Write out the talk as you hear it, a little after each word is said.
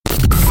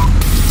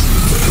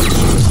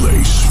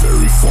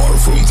far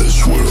from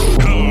this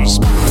world. And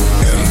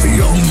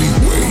the only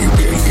way you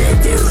can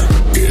get there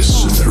is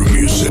through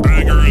music.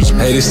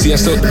 Hey, this is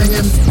Tiesto.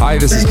 Hi,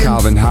 this is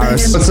Calvin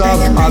Harris. What's up?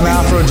 I'm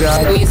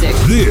Afrojack. Music.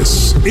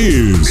 This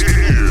is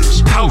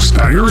House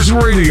Bangers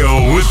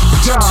Radio with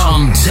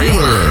Tom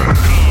Taylor.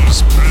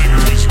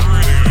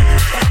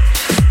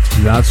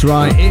 That's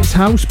right, it's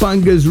House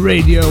Bangers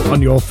Radio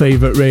on your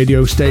favourite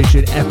radio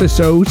station,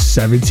 episode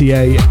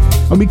 78.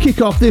 And we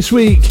kick off this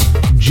week,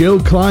 Jill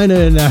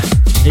Kleinen.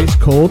 It's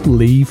called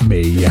Leave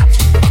Me.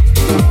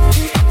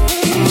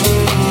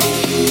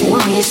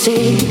 When you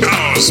see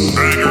House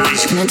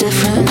Bangers in a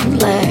different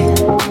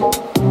light,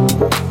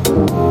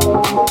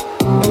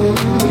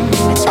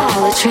 it's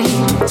all a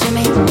dream to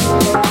me.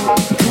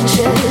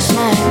 Conscious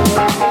mind.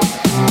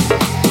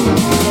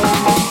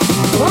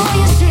 When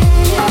you see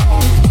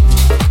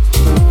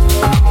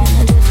in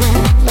a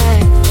different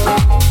light,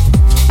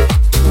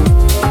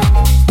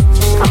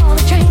 it's all a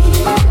dream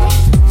to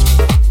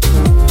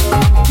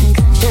me.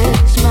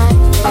 Conscious mind.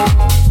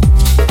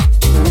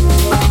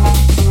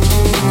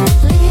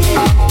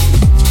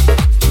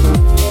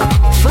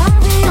 Far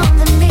beyond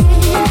the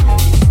meaning,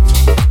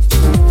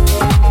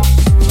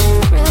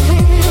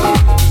 reveal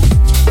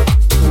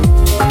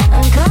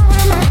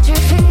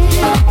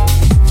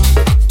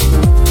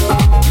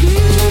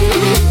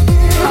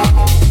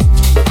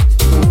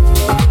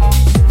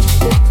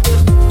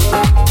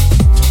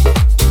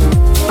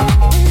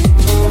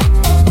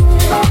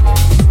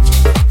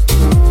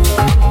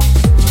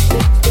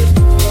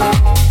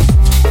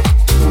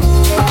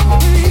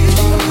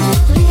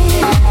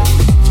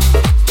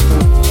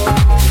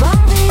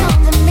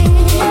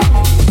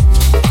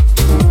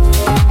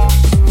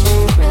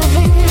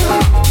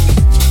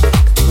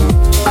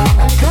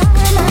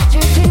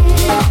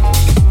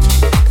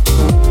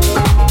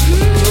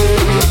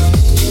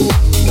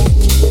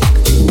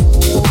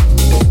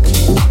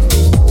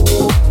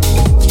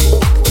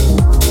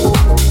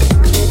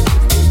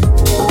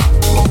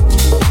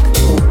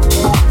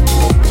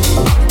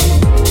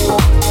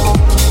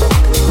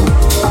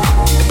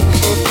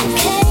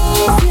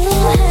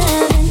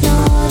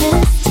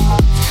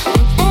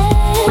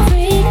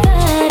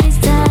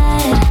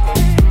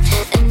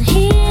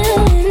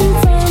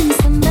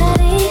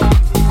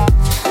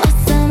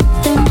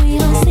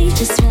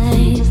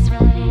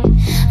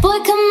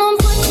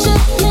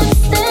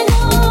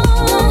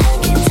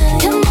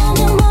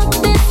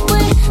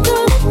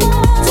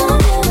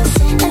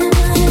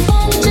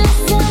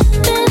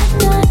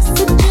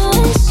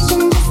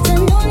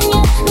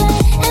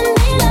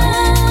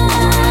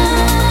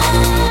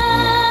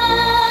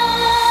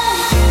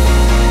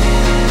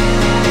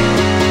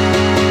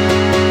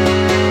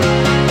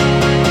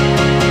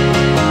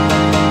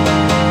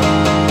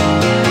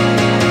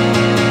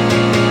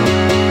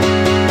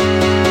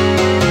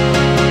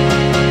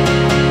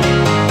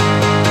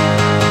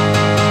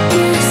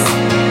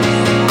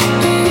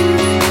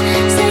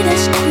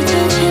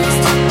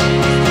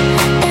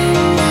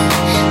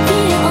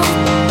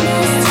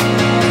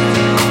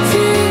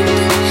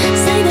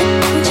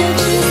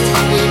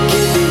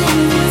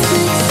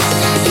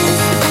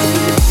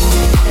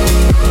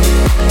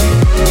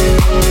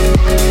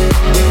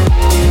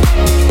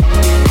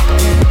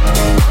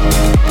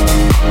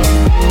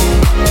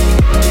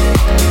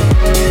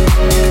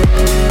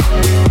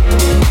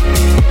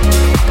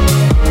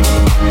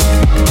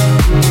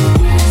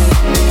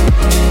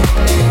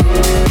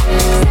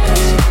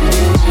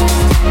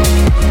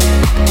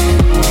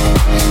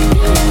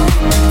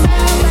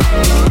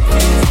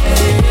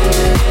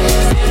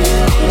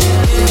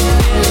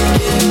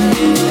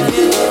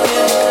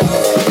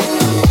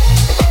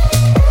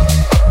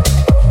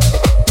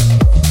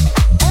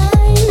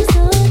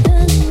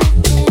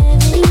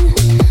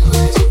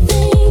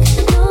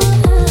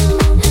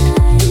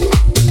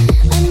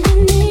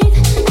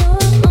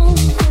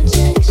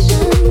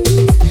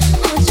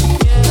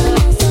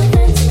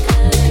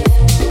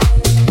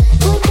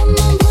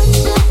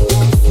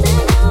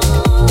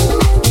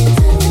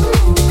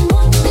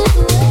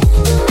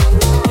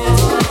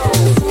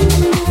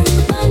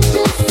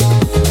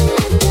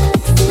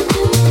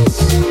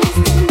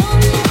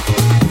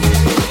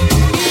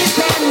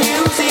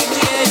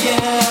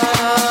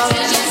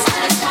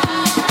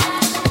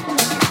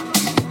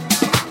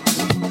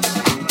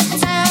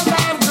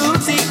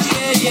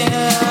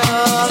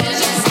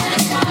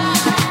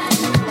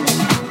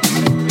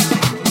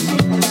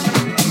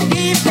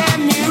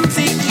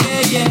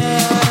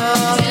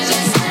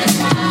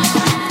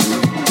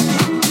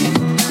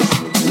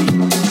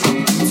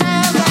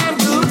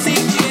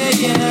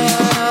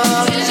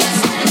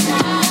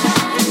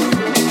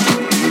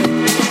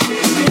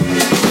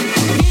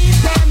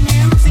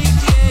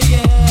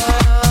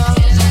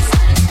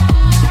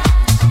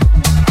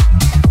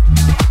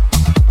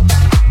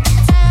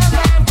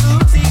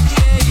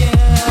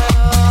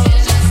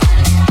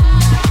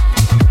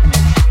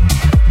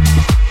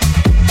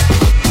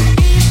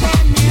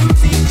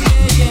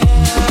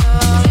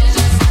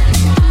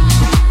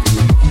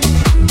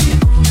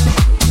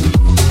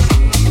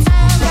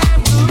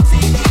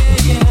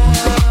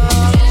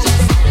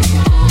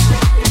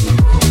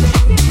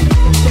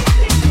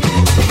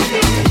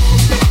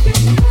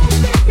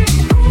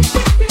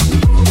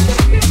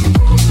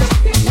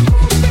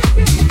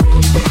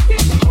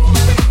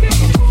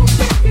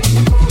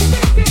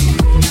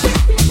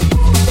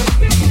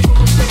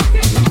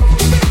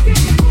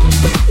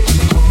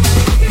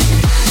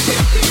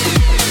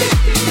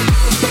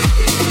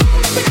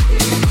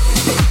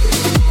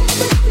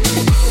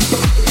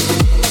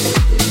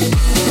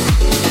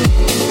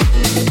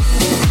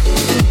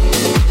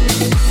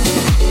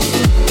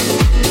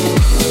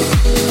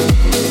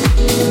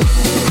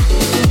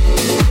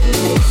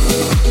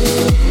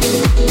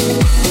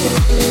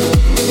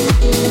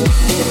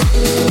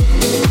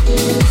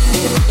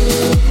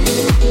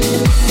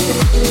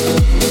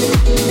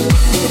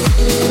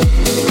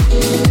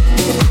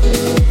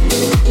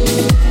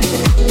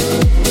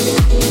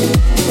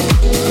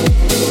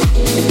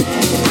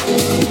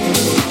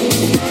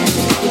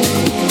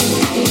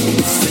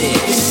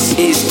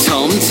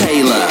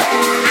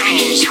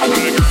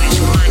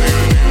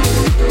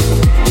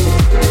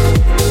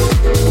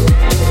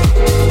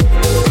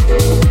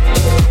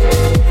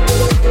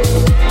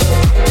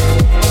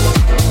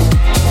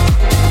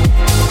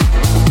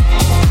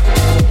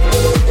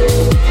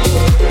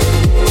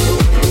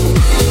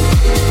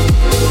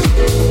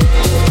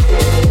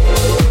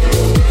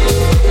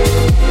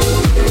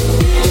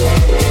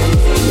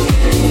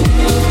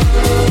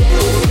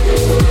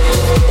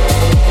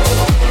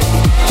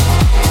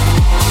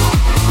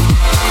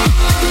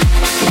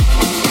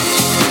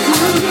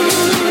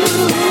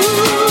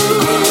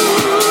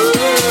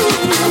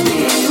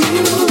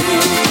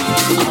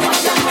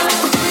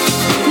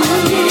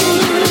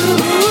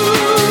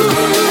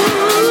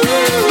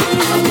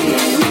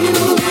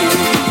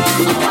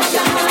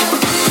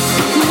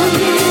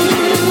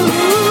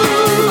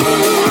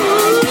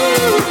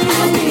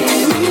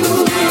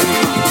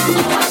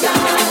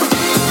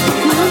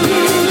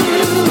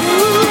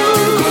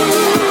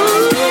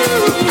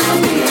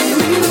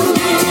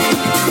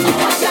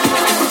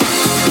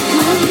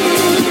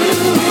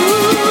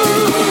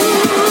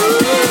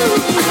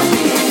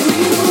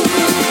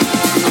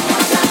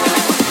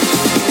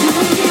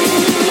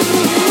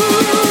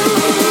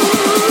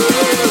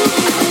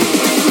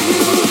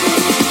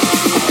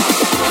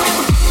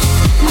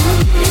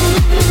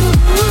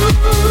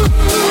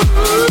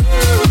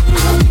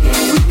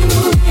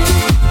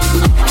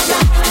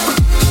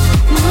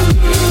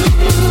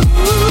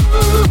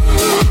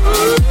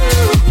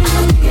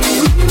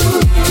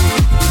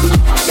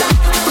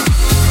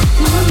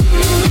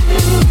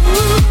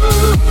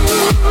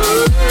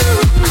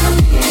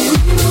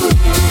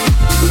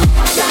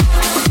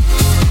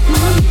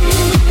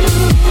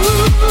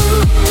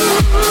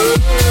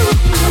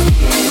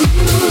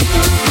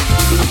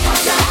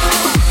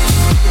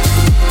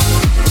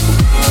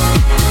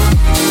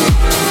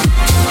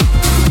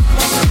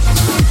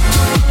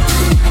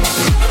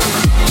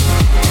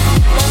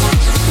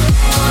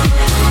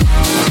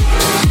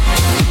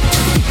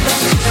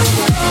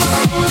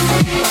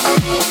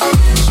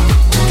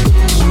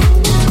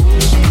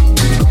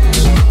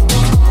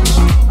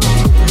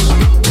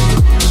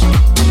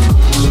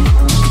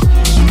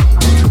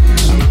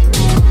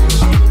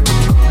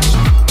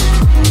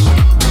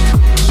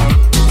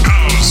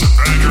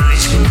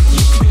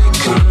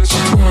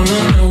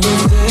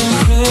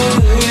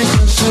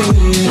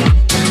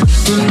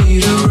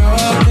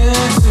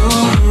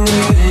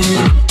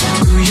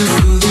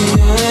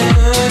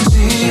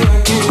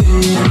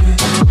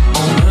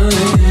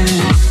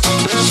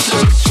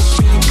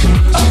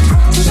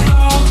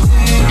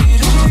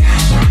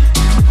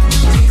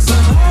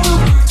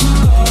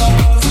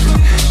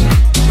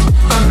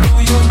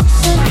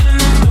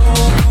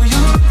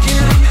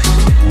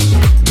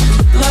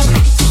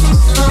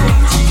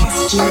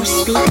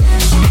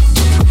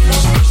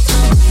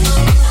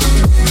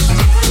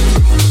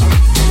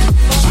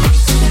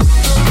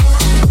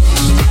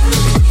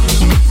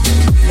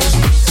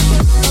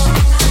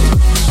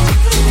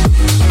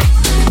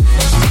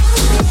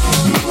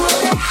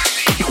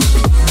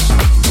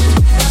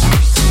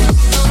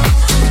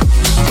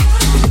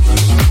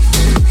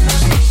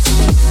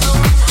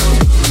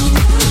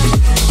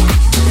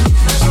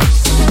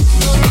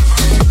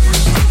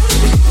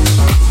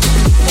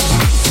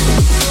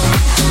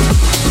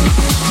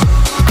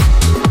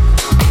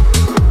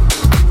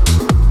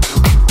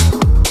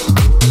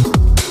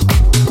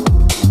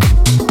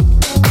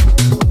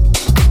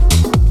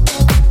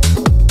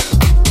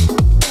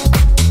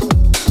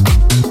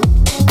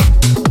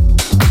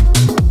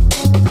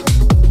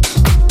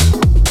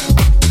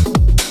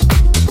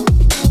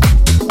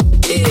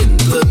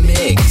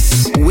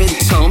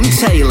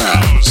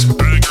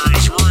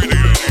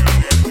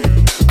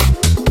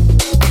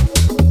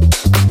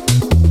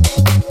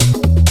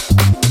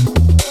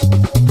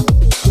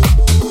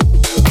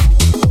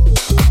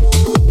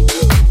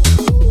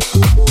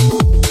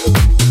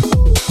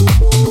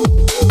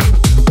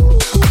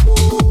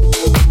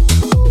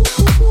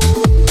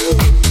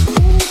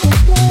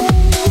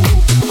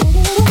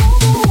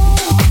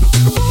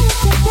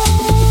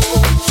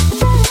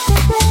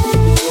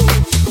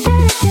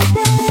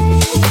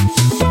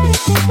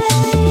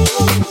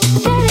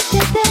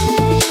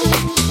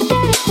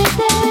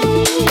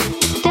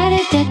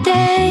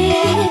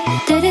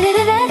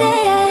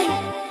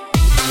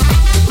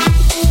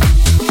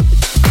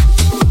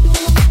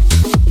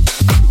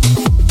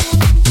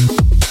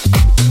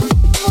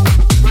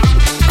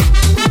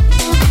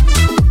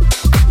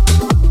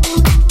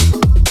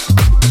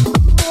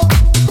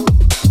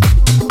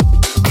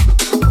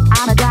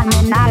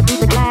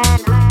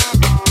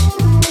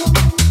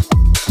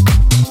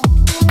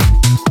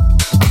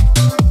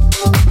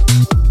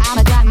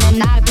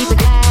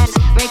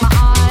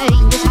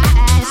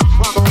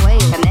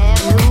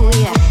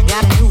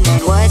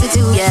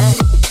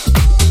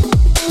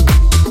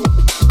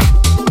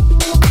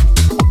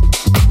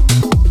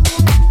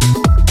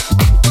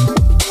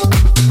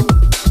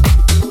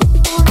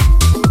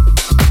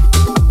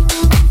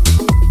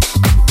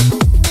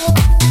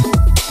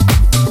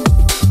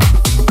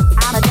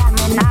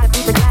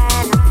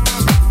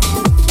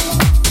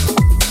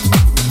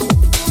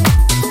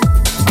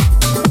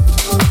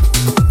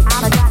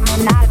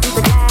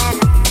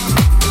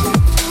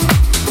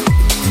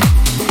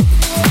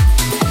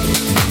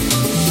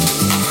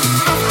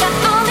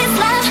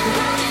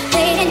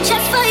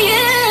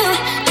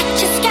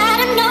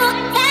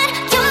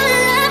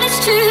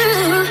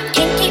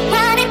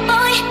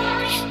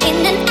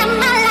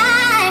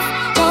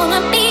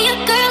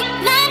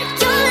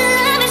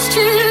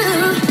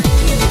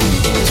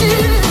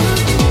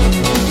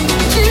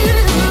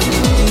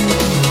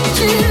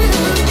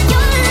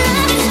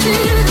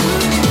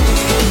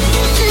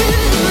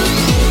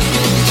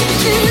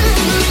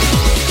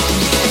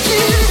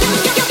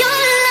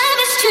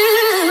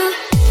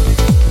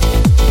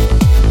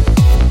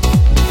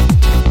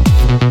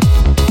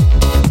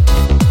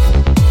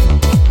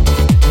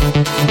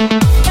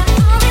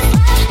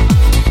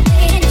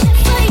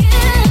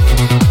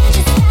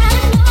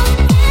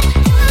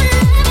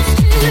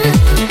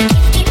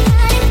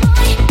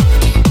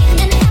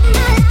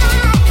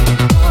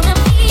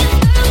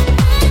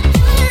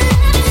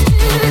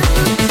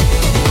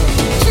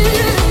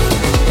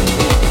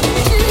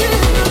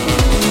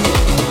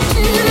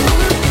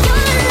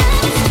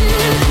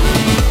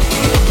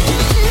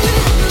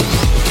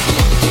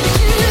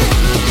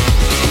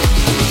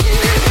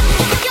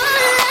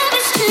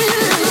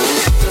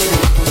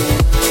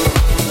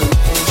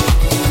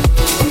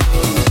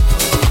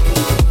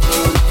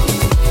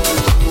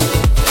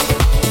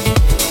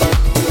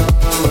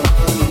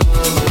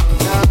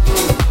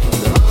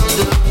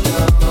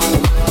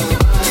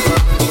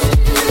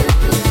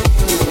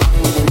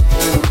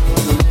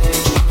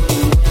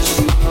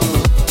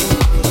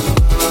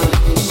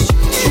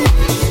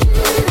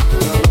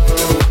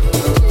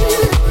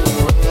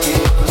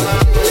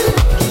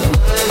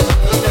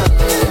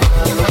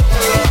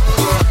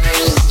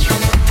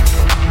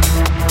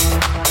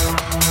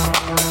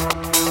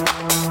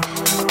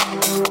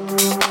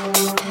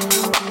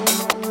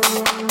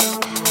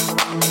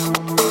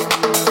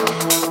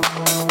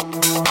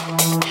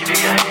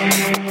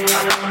In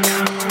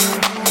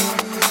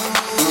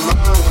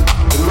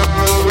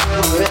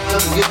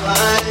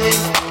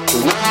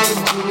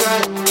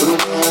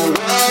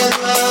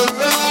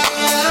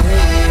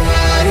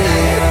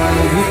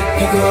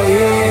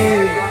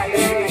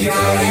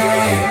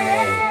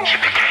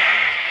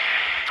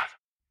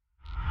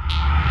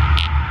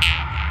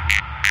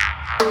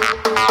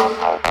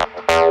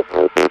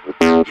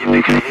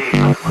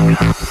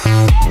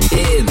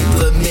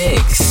the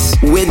mix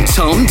with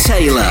Tom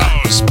Taylor.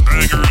 House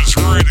Bangers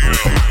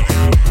Radio.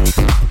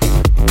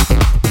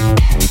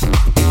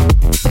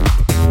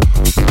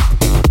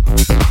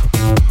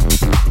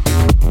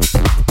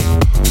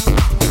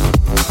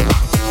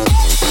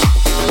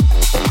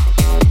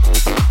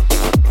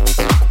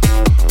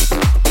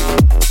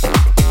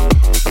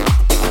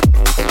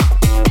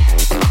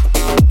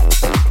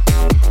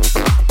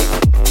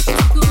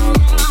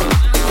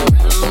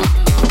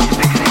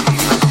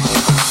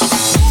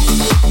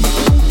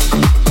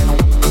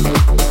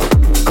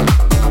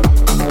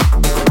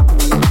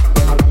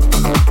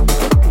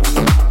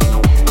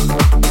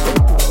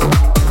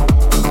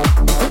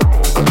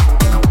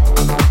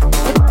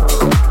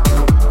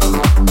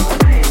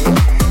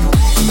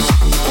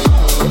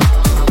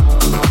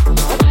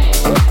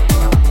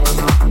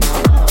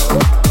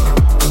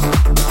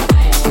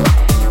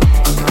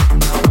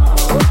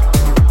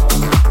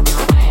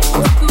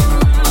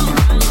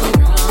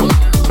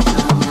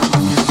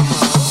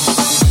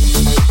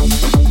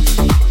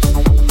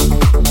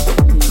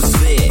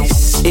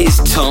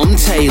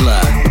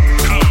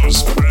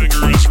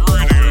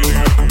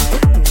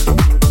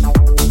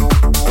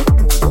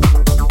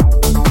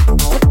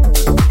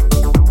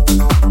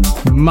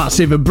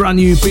 Massive and brand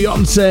new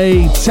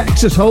Beyonce,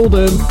 Texas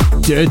Hold'em,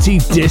 Dirty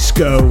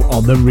Disco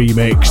on the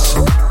remix.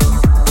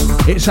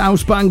 It's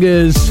House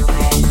Bangers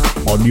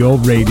on your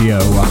radio.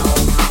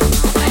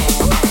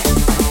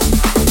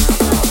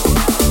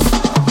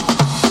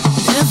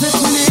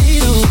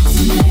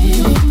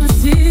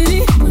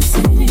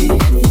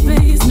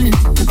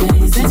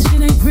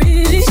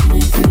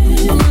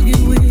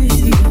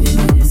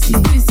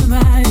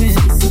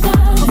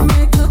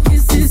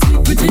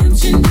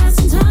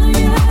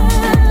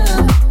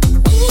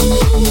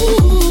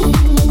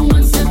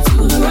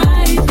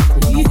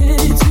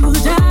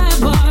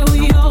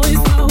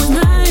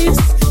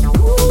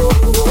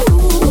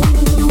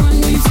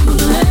 To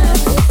the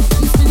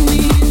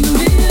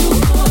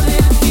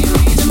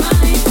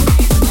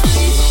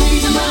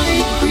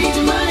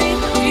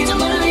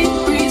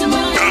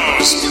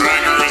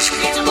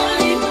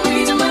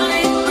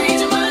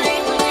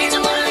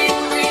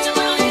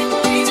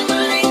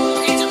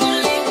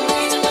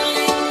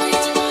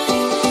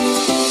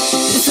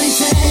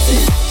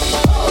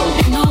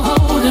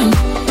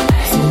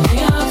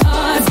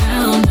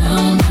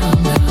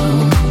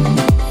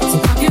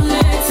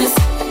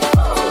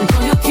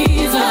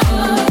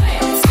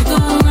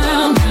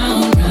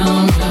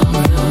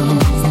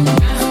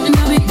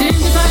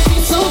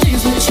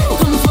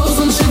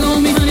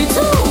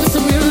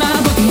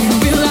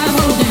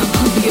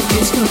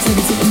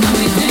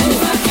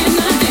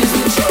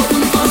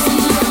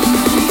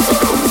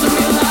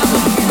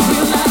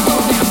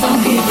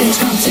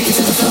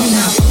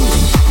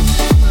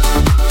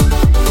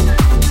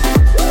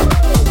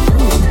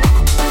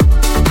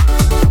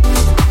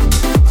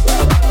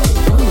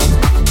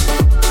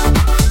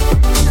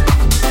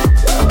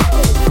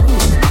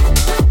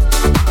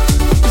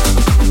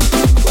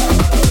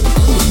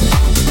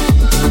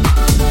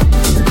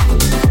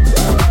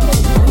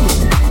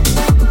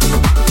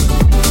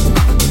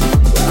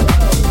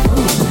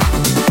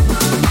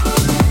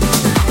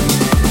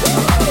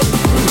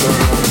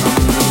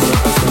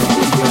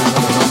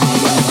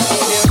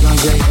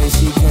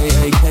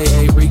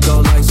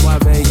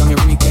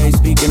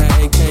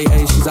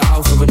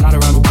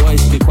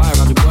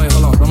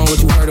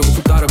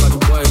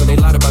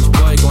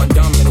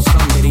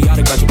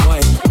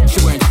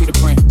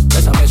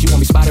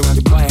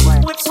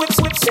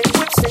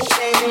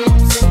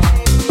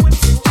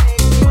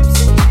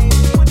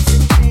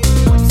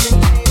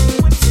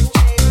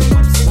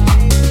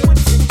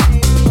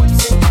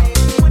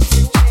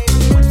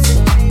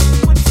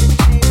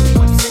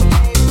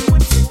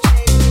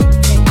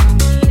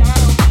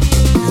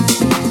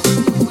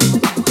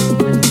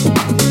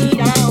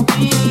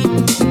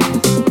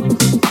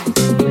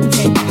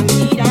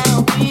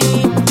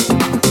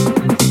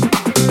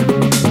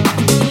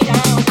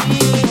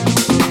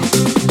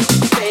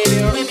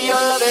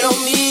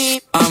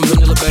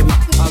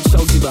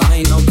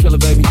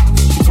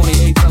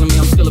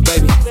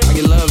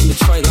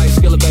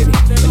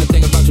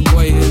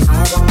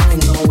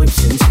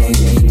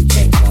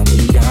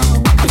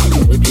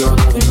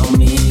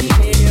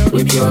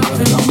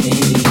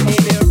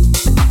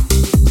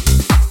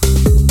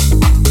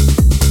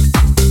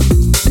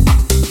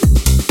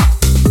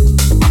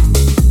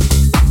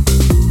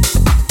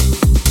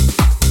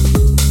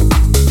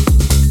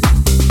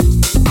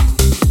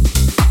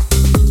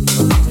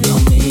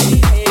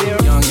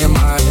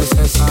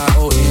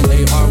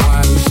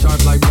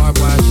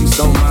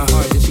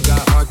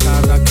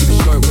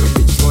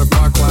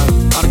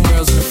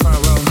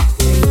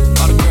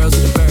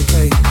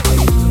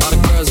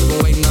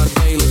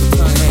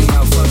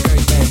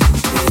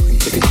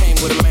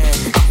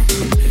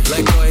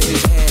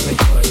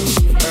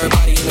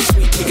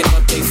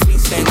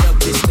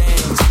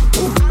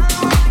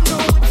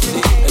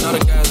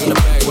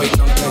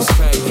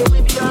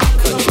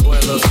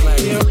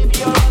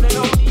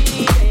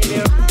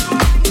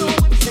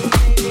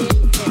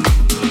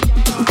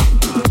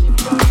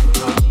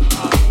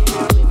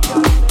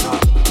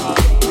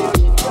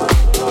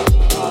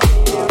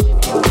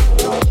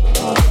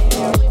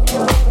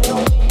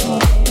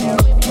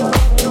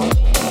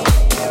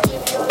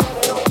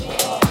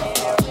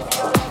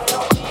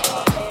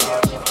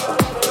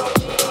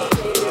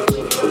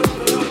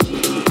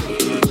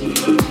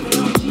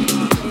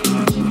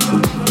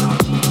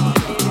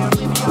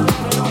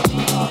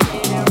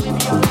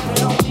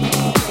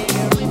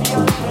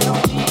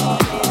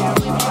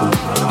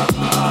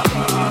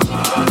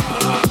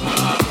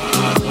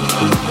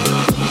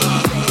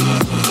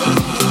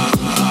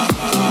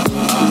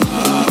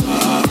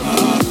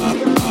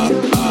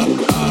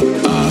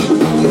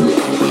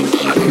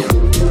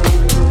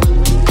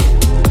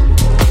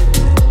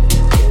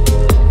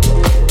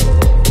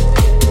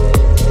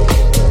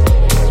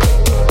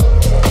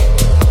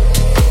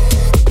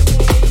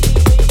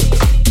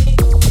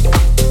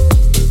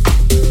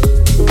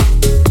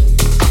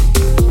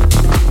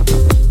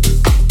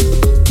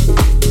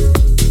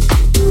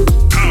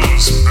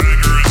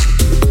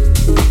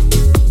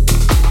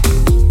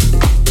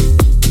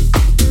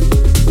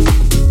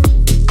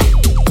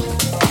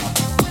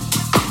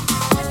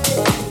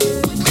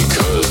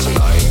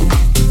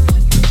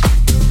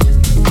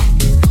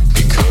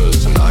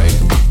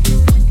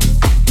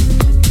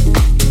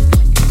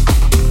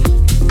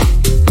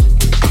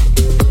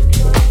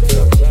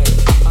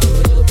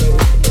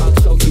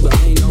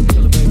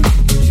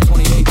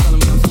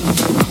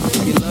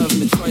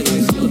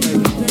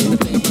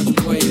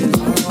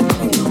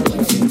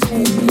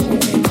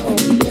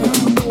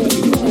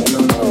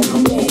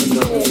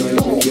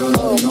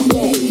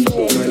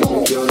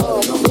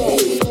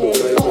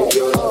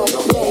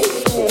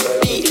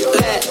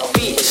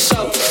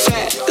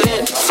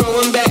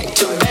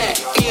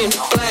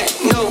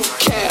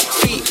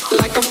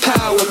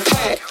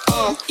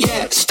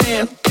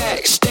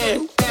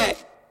stand back,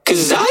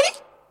 'cause I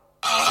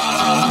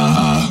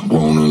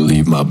wanna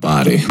leave my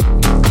body.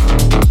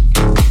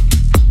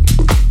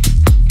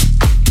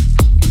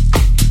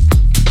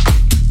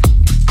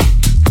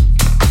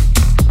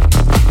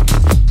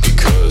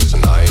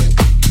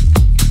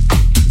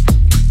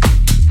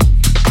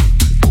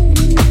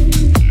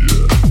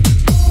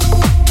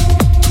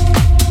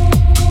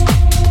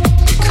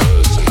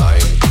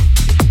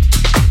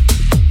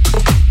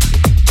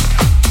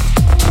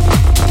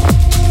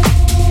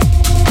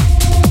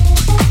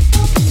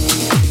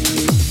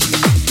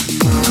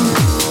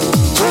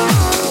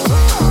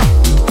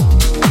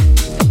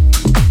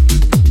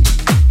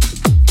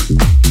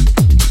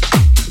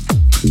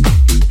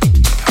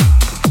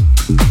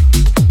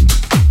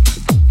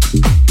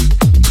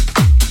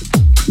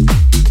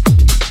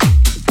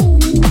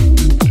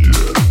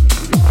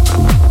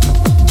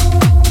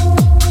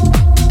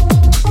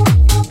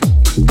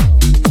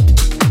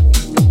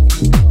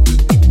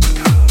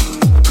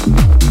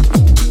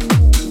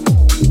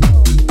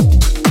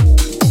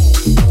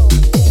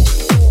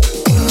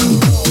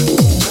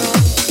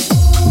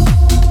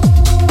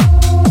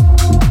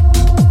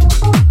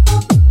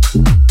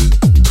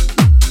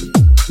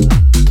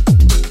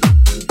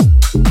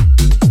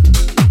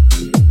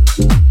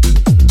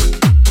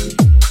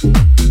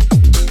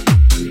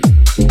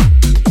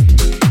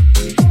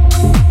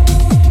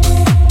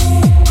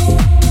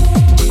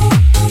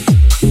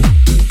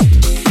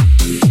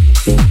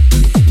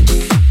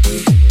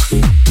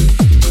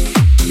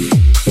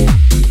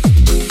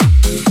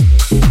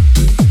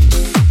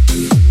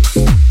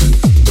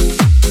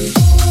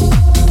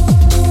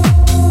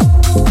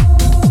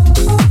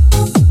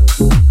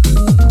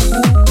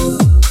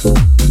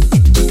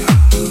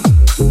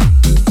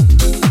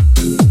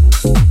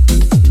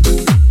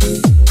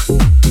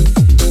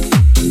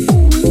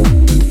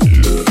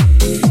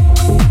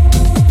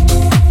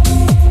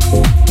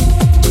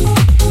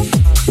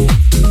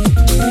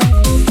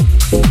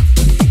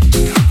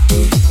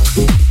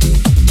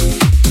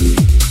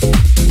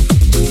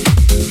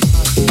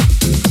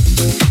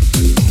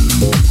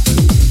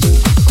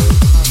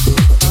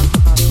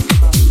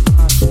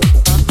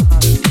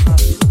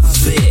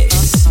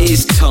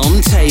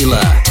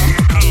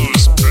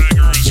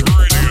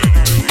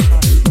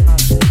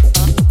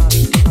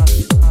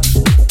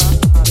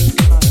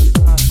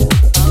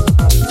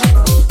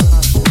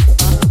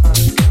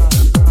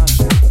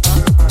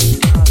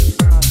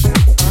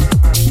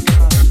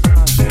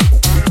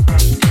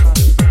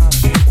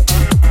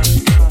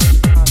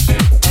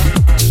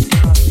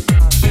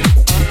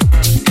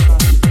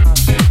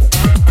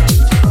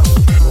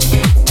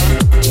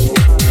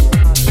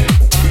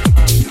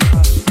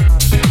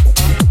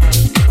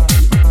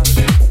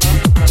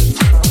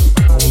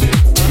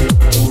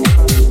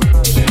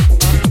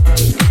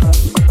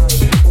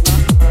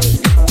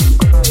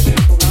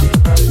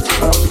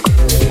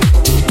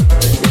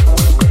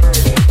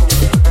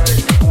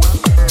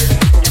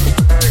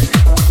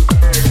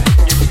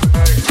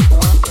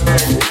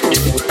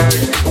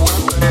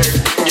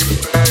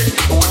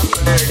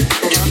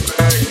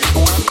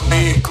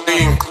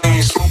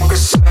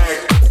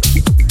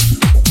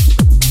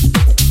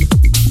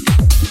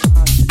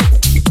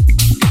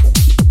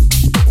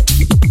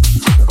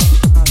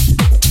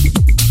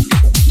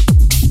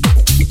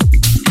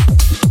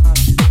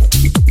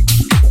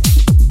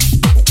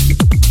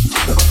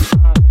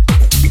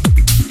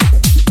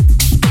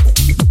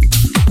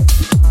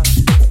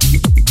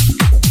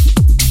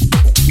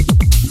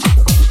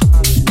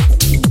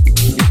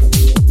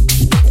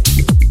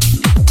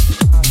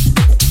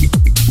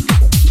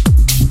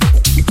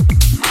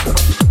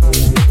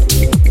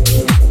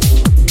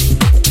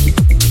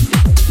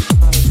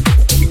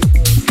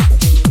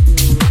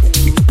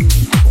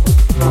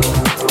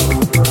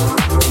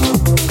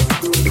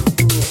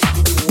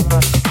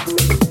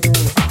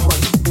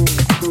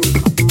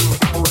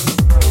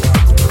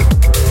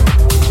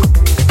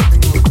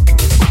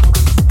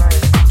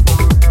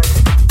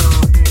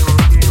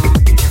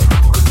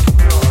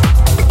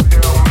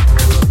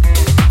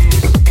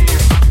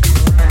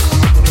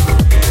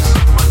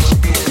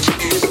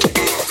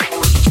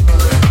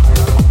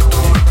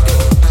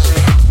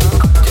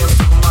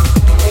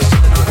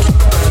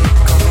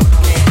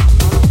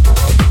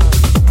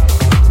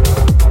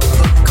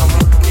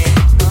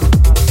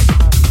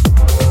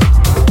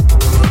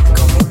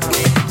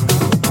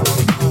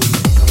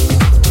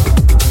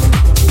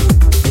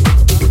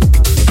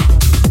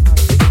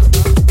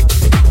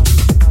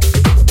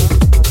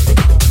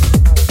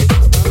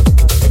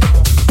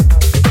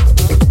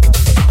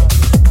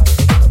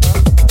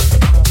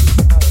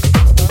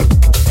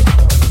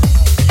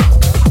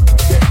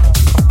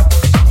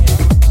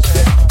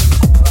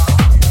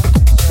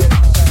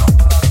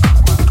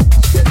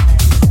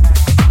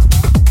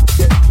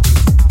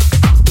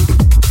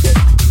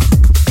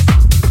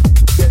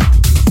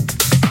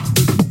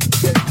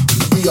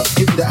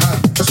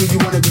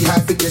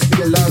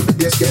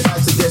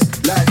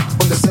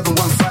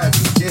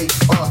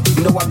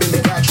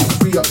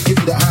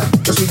 the high.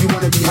 Just when you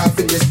wanna be high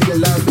fitness, be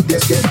alive with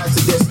this. Get back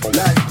to this.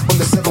 Live on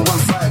the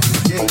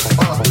 715.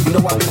 You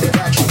know I've been the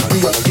guy,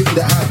 free up, give me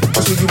the high.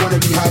 Just when you wanna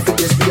be high for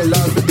this, be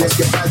alive for this,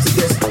 get back to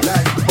this.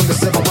 Live on the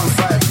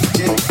 715,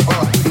 JR.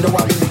 You know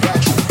I've been the guy,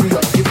 free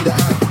up, give me the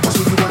high.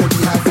 Just when you wanna be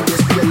high for this,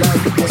 be alive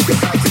for this,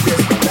 get back to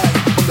this. Live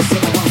on the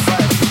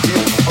 715, JR.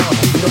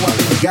 You know I've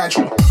been the guy.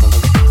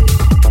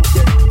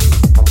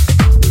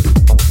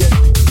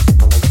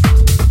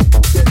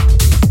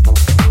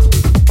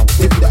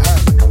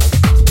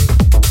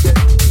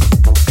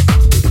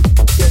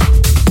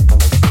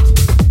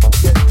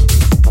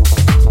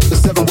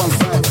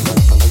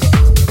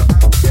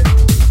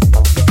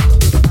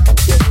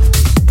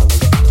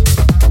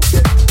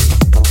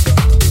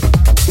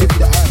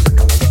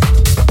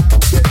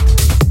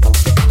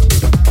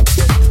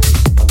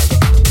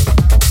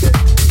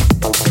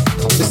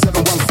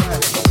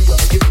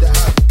 Give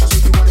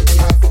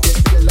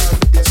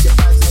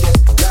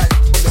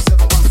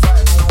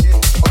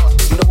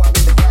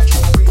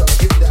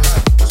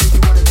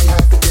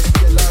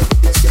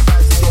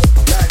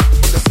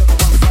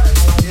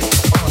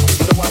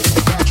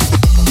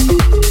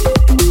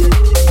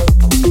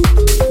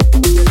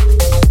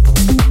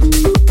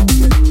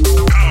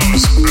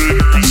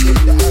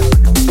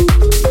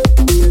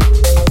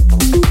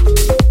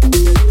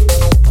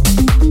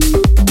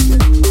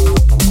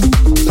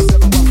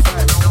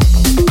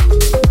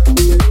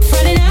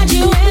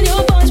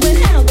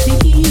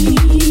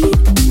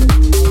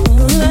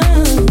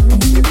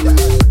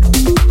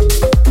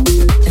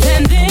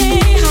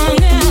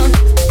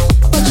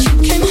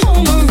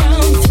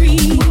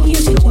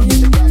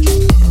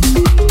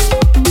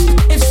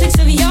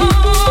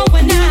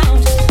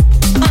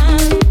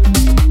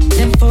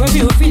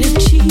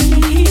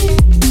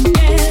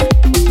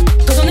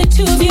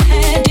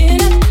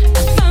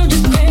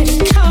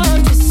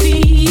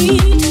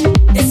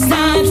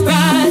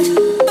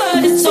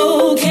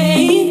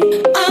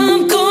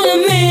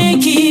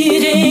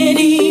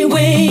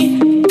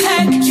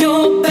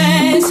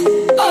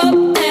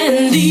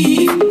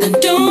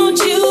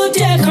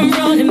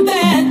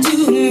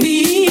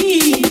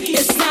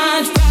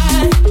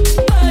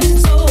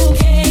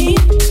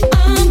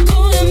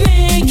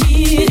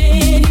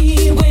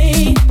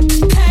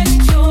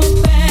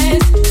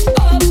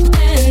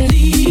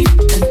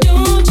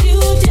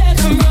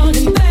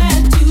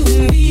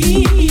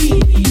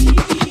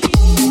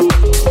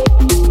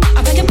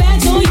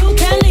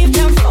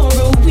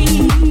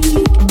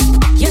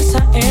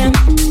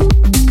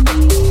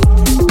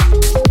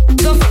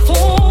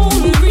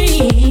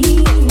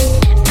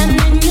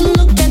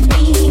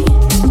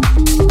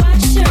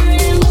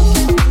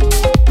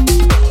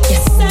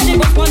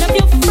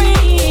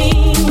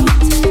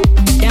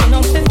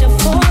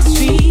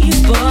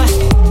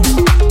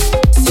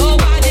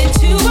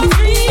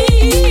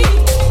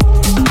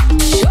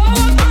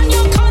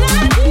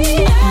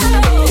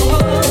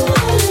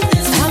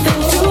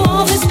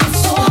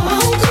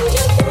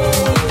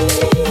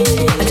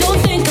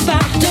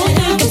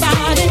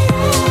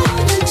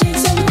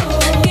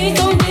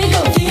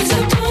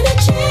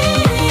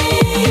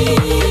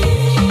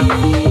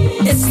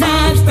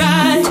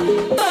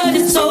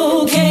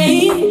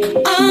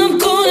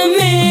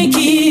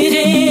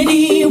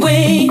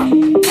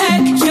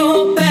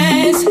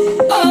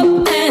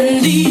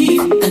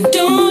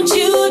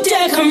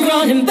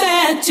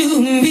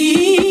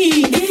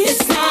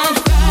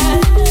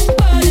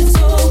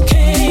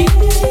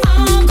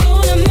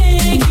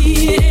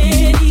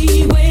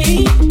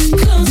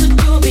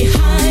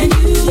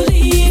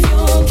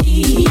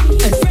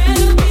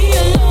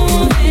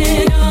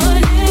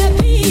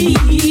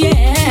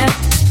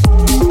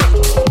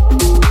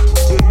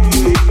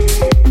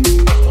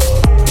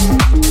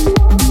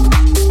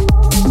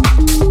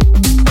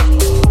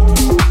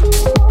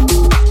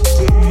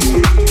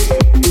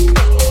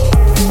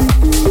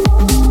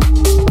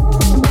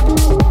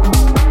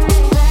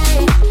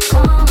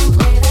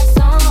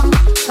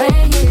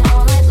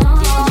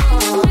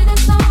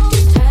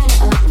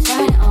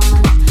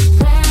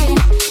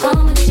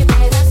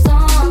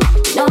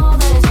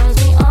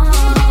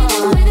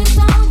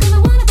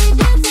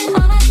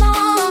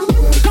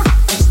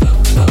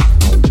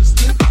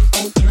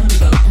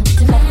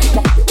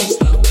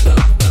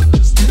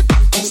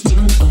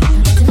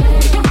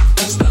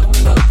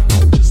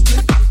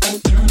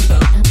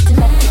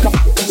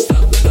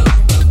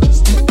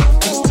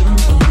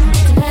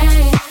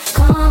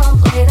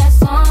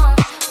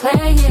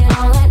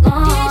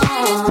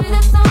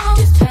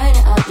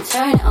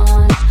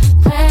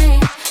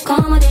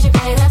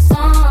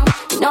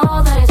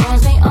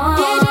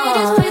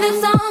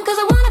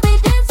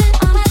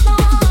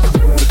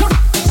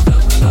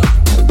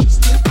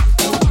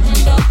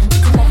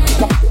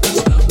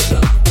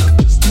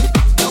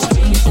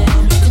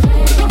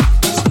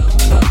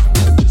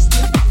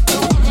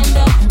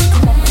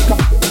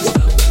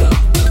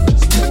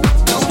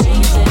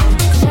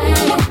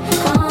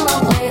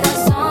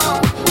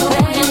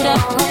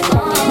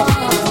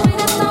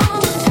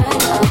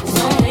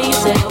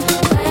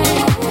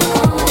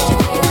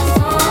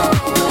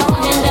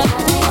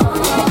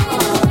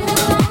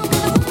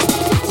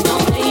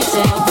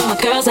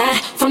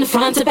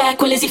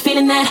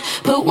feeling that?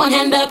 Put one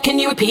hand up, can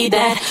you repeat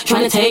that?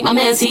 Trying to take my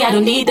man, see I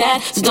don't need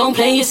that. So don't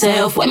play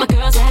yourself. Where my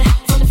girls at?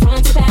 From the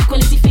front to back, well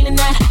is he feeling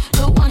that?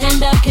 Put one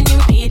hand up, can you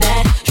repeat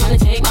that? Trying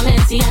to take my man,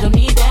 see I don't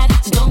need that.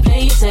 So don't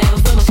play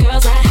yourself. Where my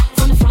girls at?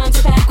 From the front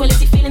to back, well is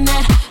he feeling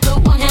that?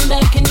 Put one hand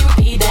up, can you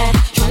repeat that?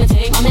 Trying to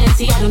take my man,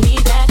 see I don't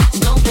need that. So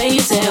don't play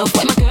yourself.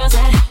 Where my girls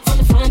at? From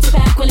the front to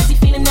back, well is he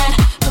feeling that?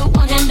 Put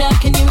one hand up,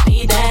 can you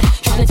repeat that?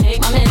 Trying to take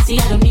my man, see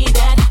I don't need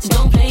that. So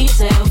don't play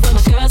yourself. Where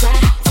my girls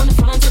at? From the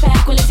front to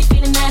back, well is he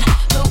feeling that?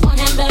 Put one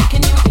hand up,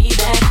 can you repeat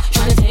that?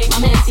 Trying to take my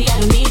man, see I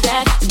don't need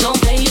that. So don't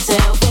play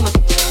yourself. Where my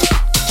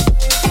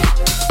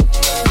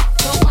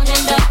put one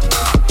hand up.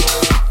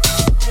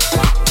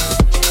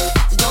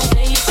 So don't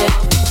play yourself.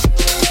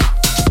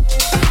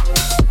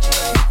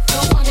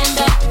 Put one hand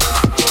up.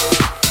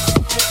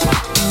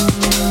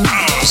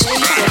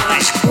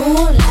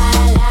 Ooh la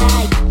la.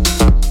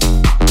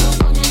 Put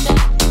one hand up.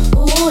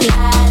 Ooh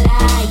la la.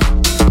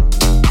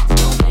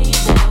 Don't play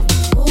yourself.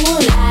 Ooh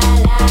la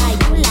la.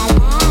 Ooh la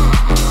la.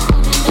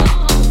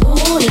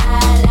 Ooh la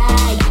la.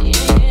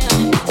 Yeah.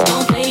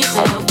 Don't play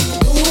yourself.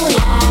 Ooh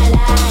la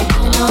la.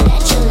 I know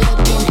that you're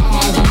looking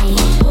at me.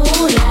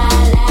 Ooh la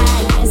la.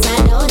 Yes, I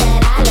know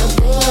that I look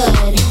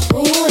good.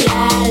 Ooh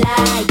la la.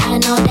 I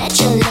know that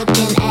you're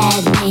looking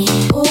at me.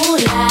 Ooh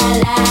la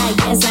la.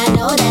 Yes, I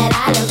know that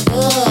I look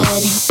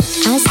good.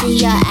 I see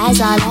your eyes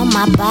all on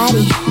my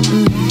body.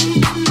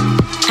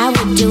 I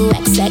would do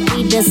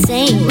exactly the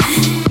same.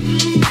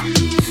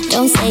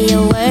 Don't say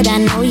a word, I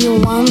know you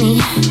want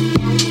me.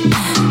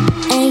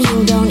 And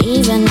you don't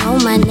even know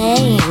my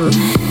name.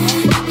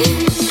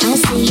 I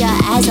see your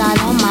eyes all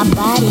on my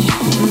body.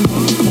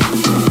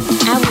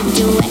 I would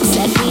do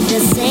exactly the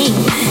same.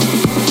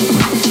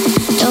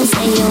 Don't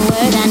say a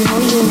word, I know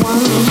you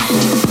want me.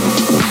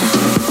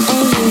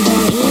 And you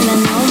don't even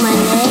know my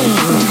name.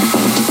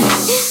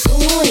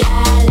 Ooh la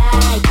la,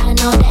 I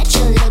know that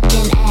you're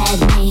looking at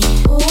me.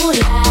 Ooh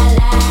la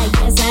la,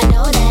 yes I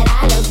know that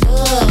I look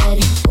good.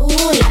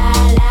 Ooh la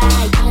la,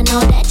 I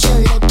know that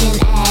you're looking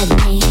at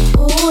me.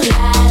 Ooh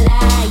la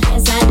la,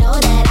 yes I know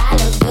that I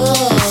look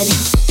good.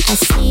 I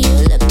see you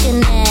looking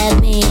at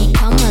me.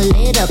 Come a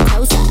little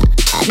closer.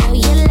 I know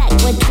you like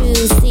what you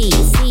see.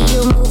 See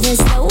you moving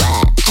slower.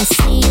 I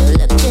see you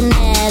looking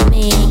at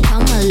me.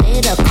 Come a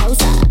little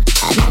closer.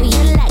 I know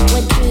you like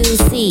what you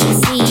see.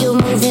 See you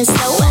moving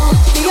slower.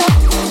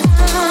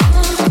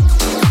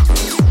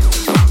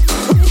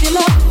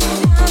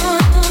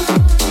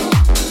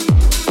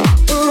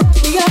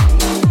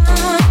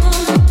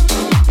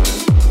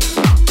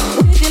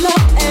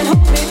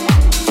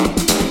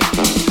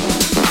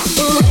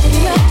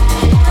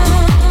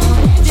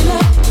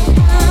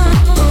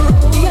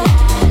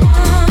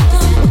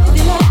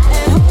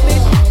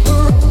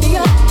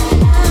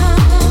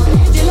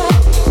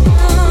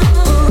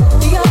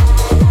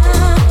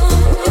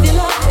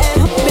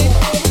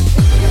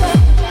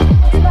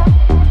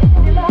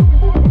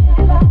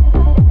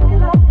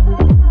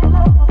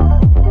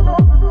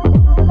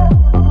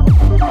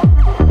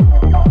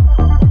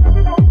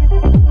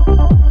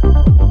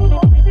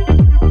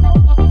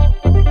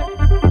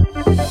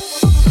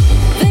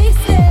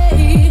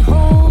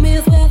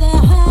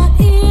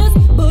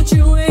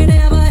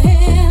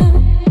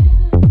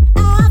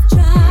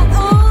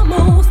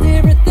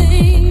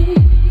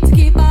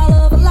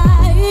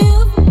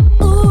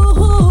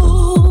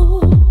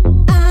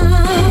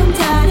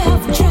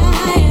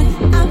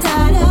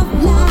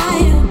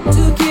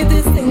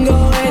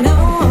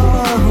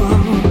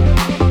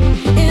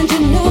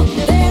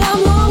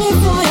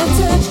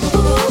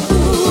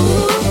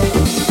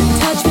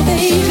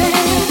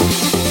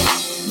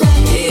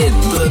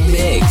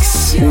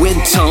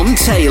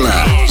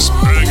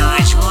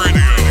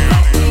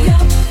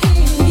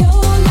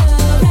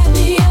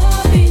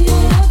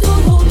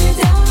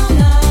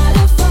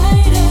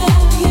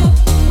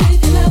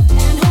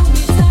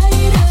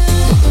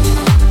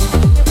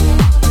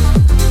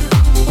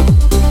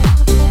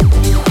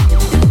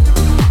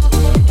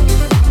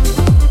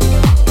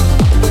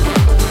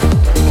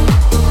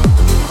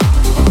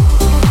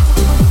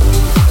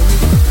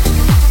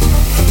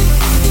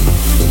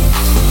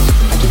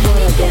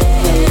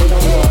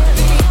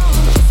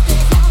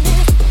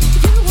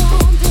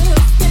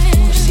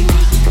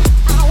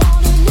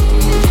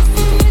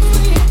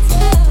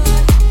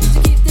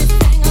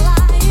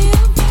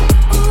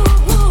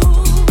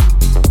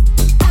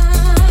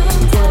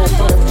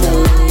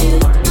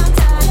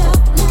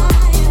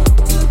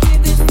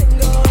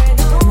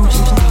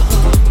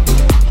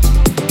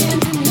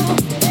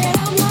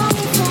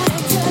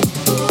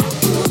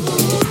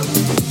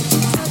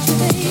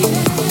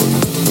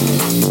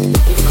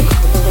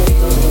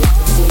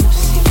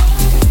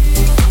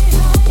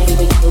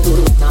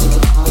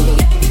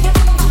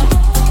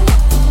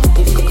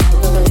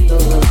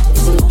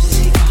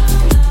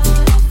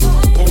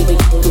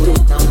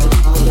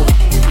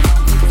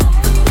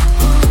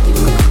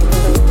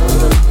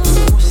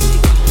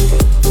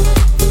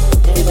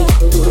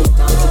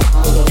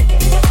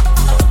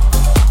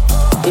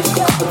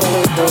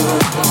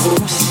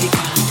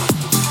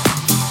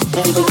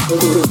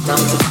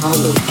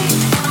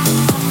 Música.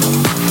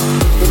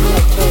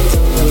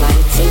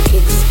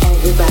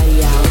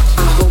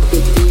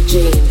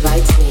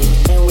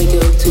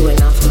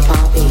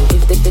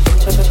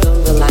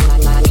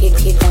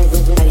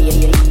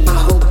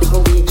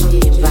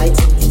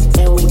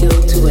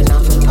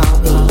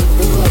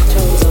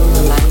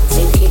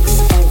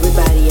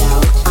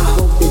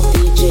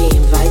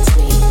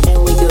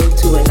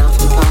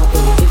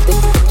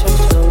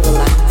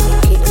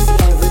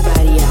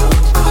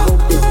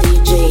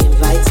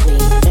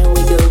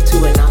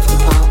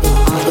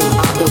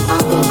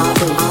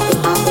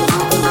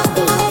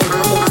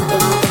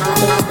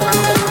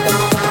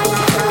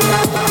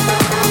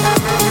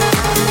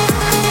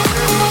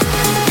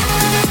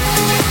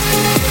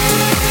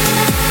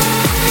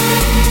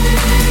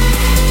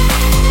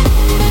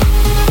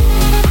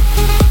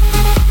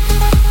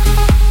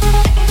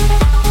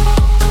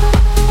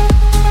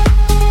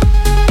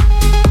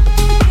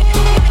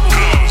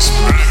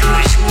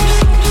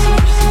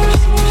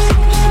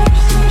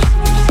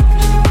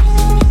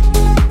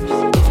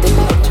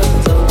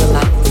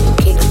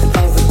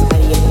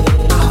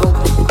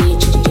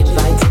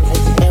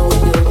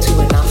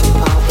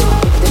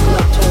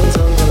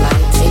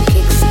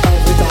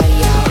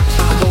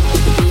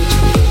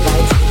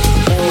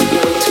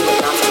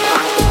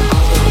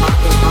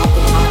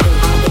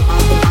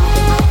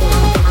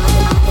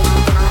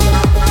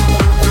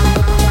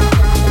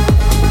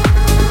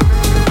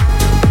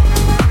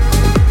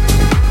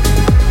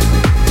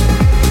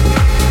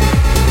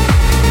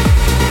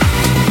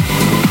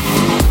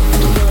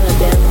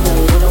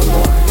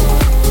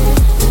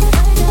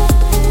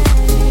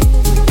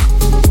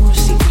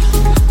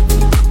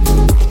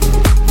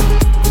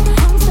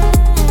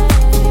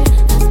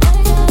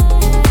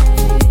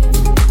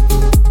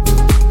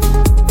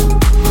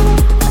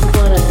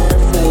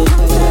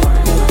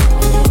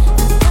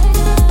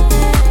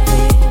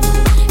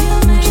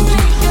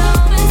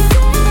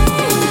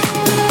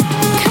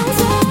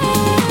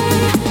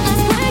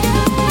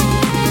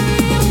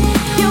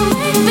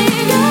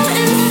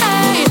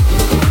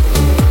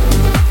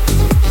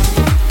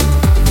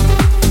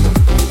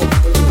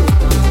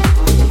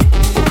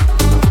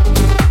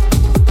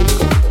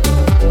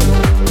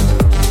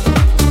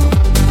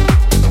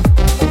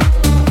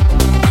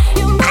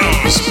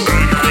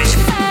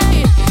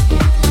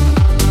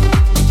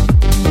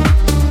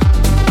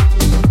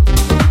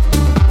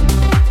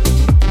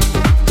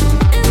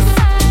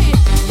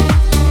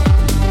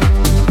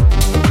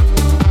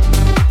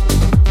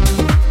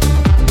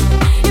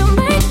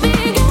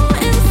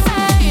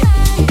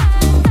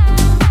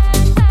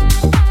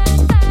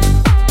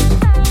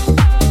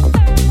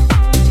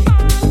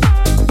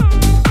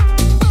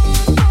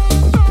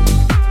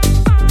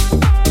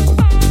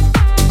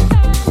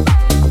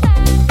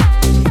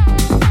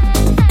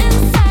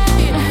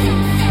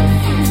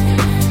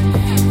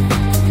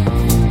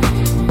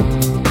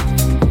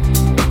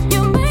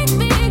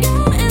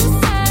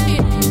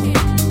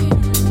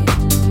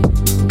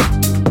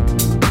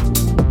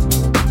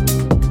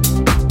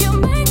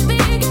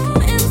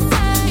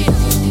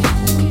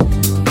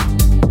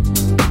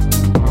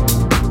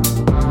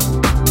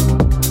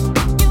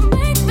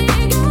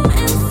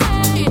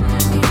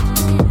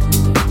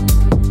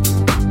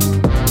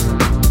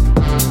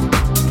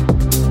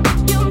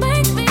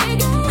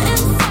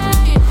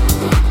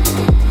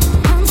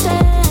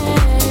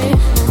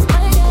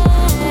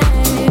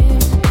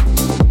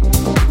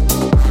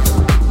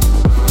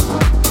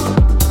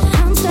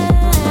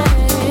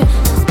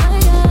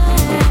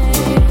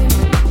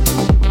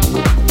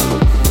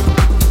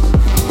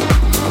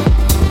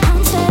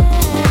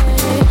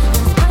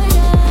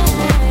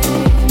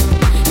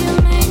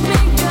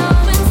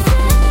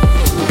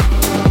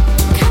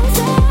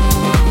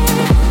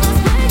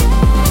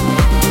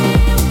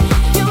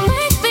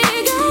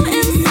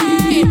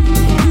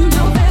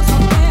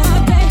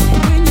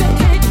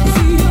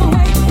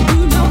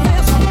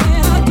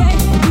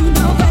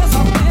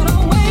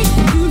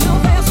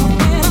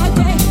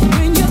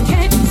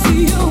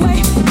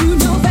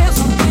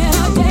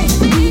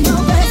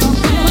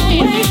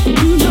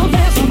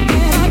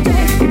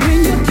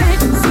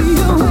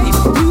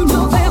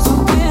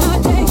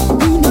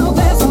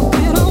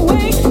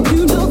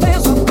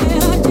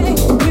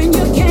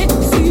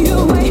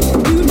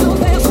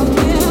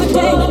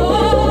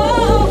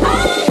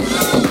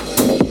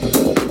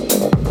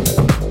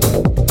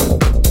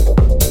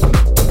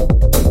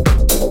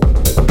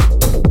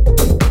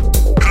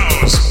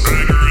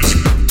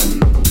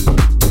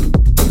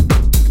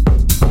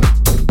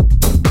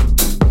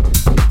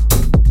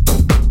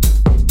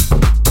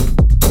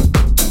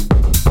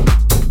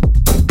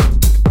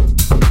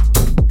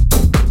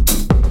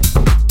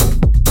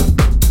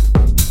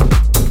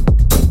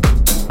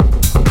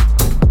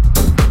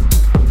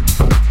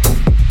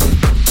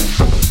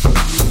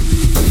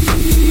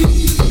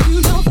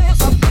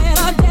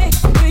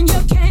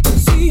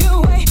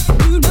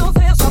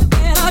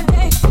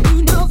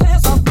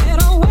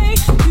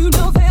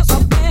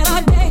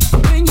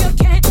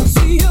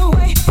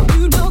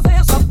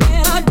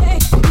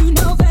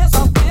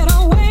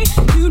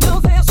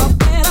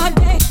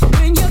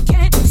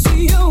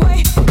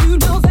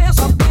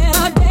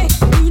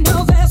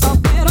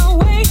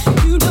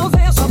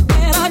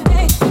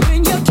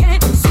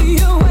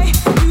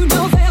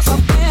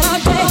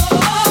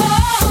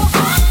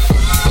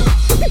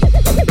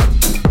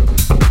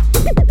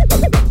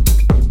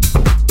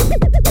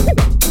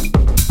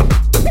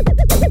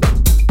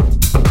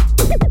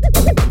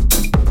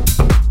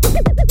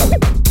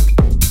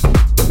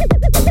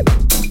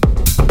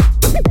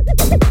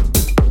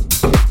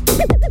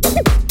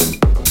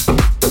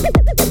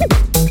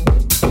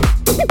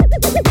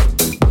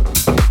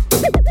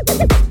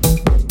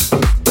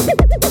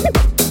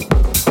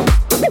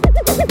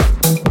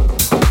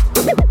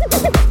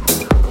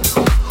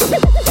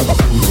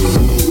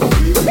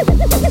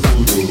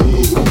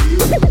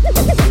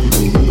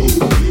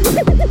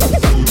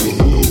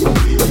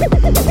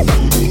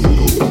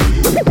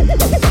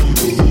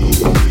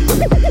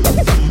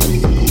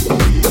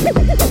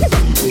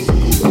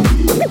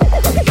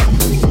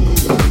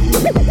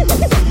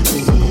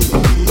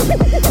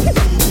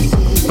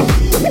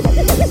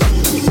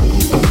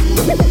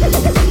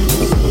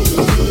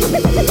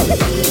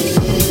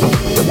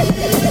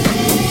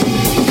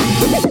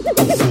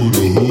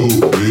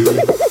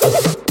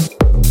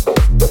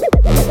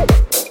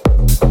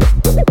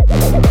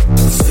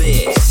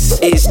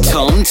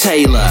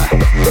 Taylor.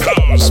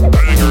 House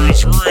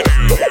Bangers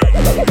Radio.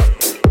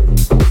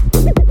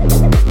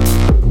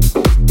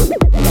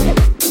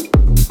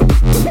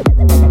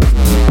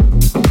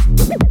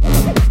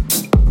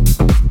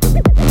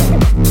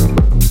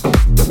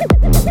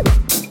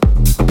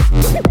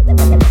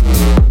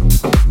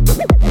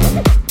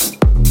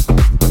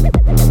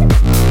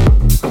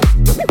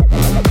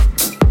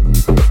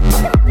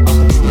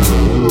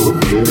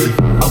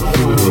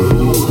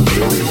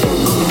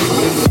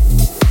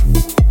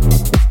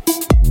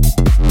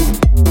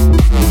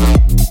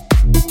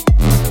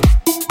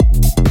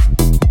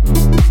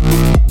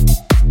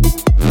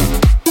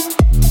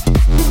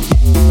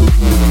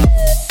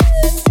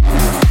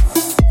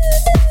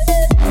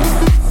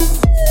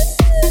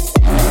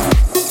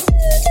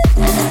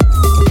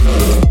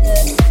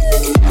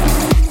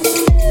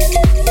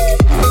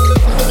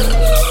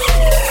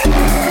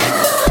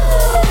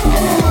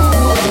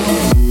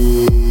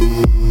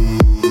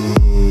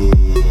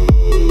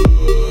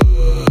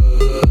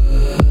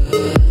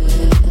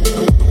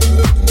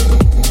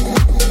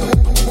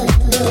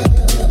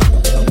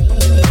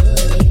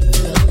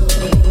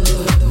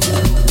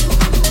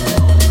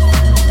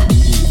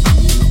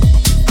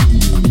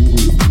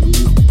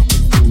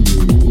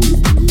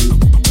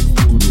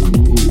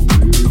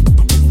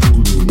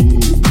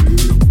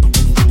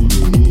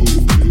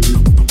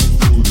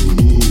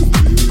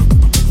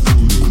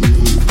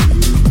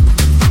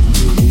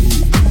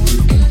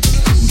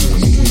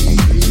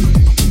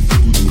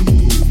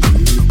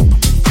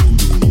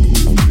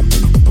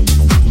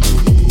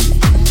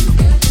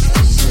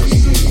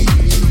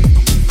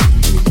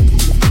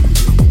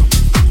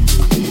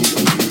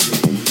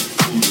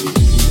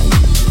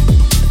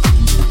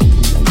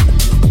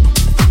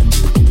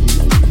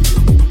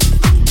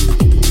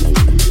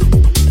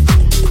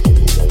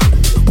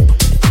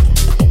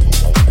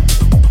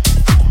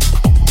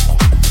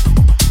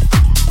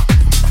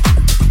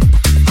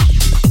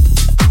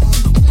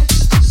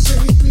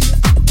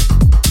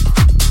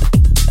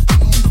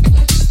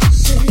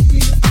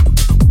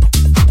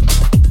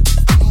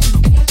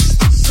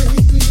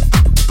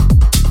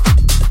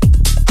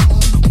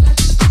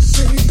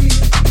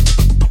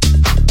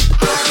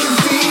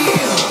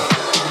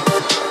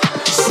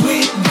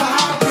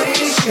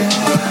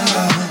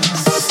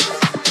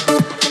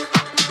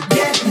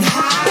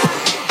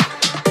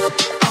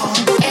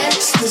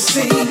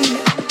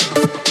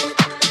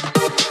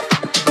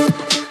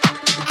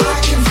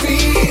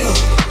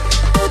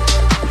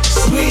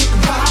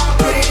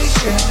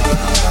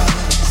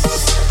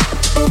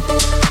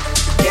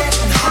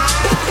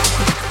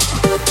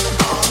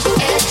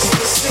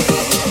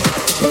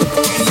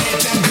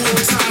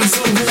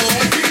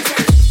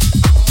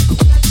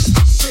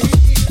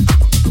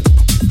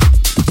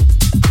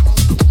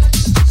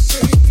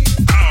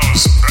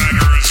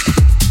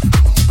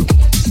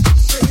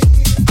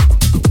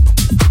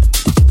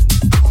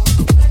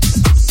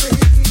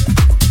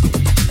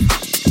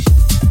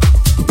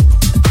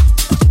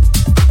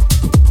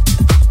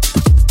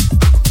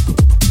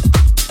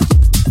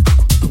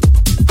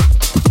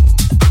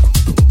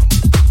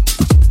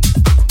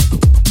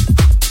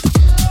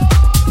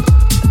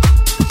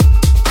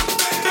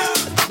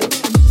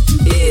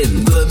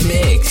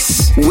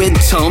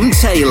 Tom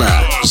Taylor.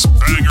 House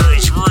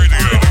Bangers Radio.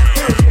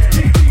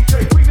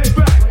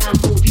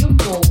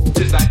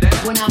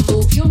 When I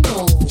move, you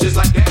move. Just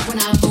like that. When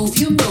I move,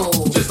 you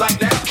move. Just like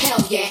that.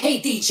 Hell yeah. Hey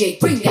DJ,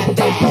 bring that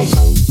back.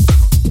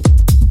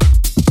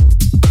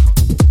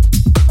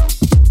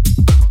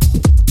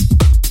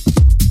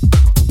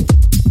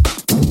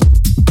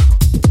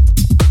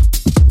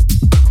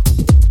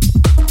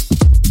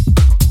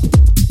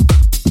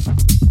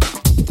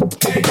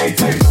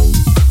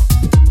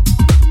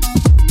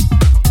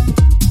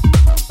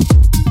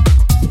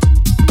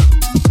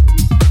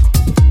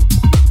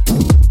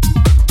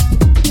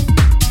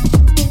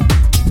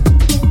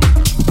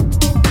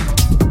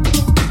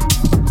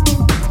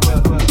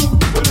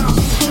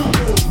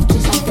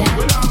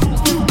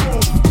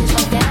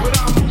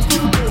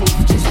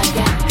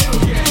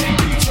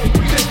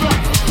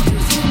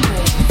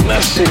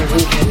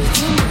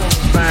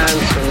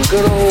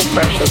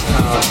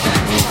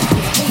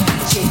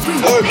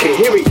 Okay,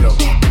 here we go.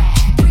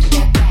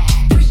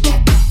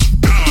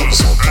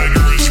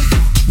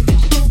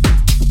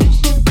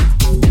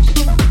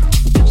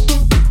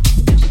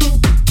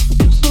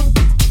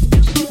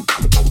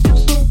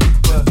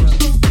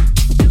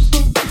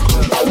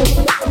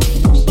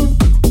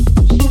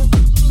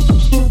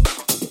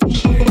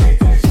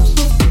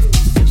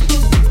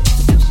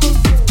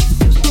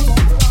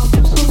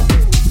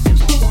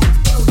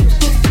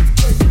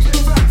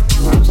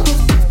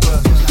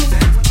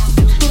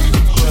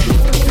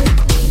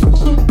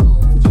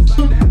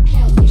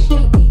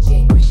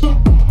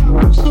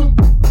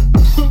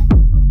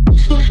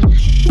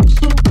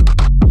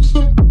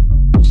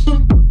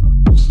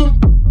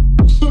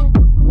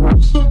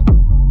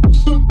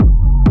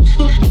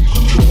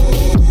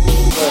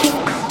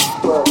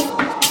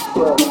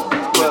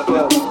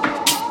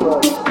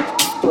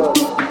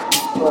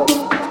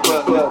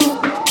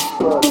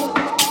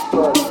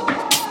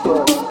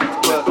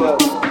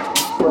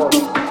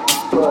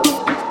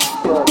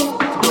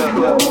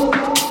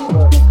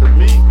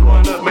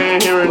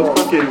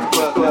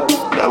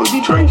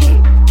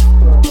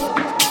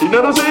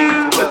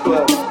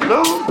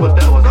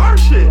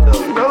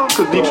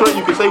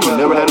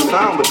 never had a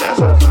sound, but that's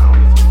how it sounds.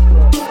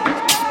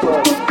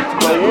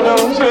 Like, you know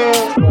what I'm saying?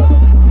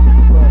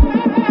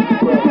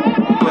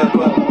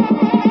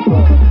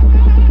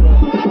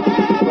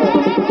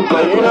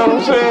 Like, you know what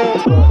I'm saying?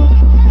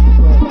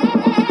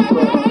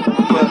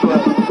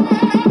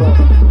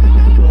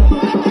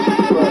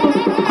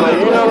 Like,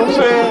 you know what I'm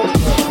saying?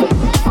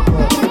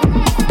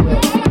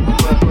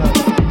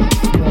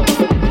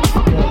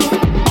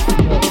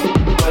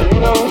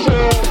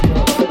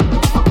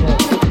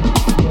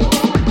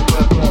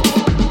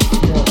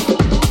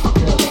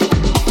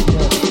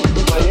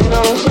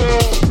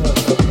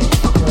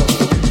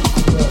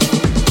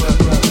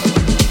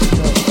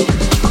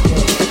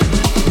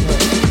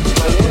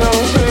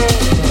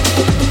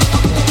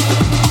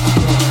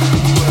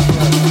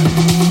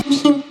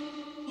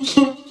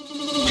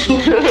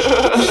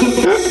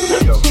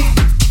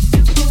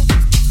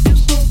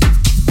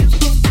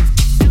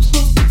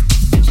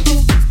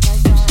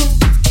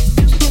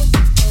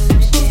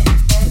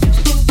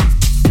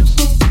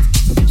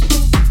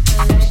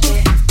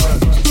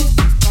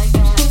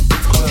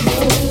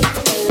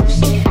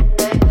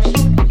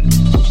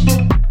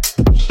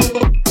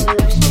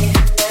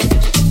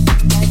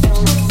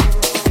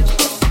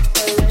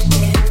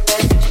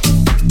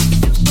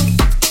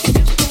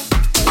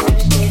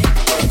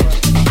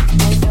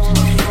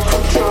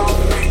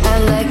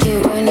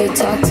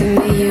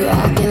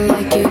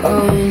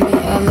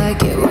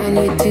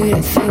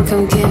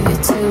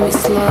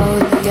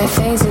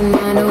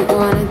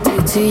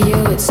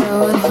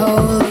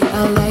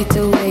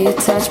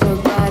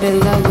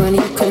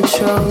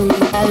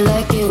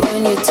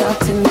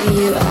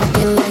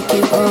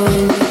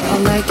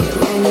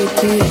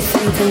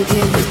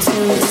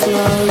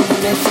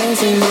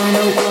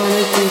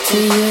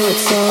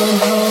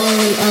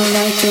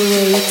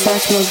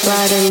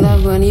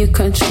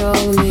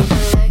 Control me.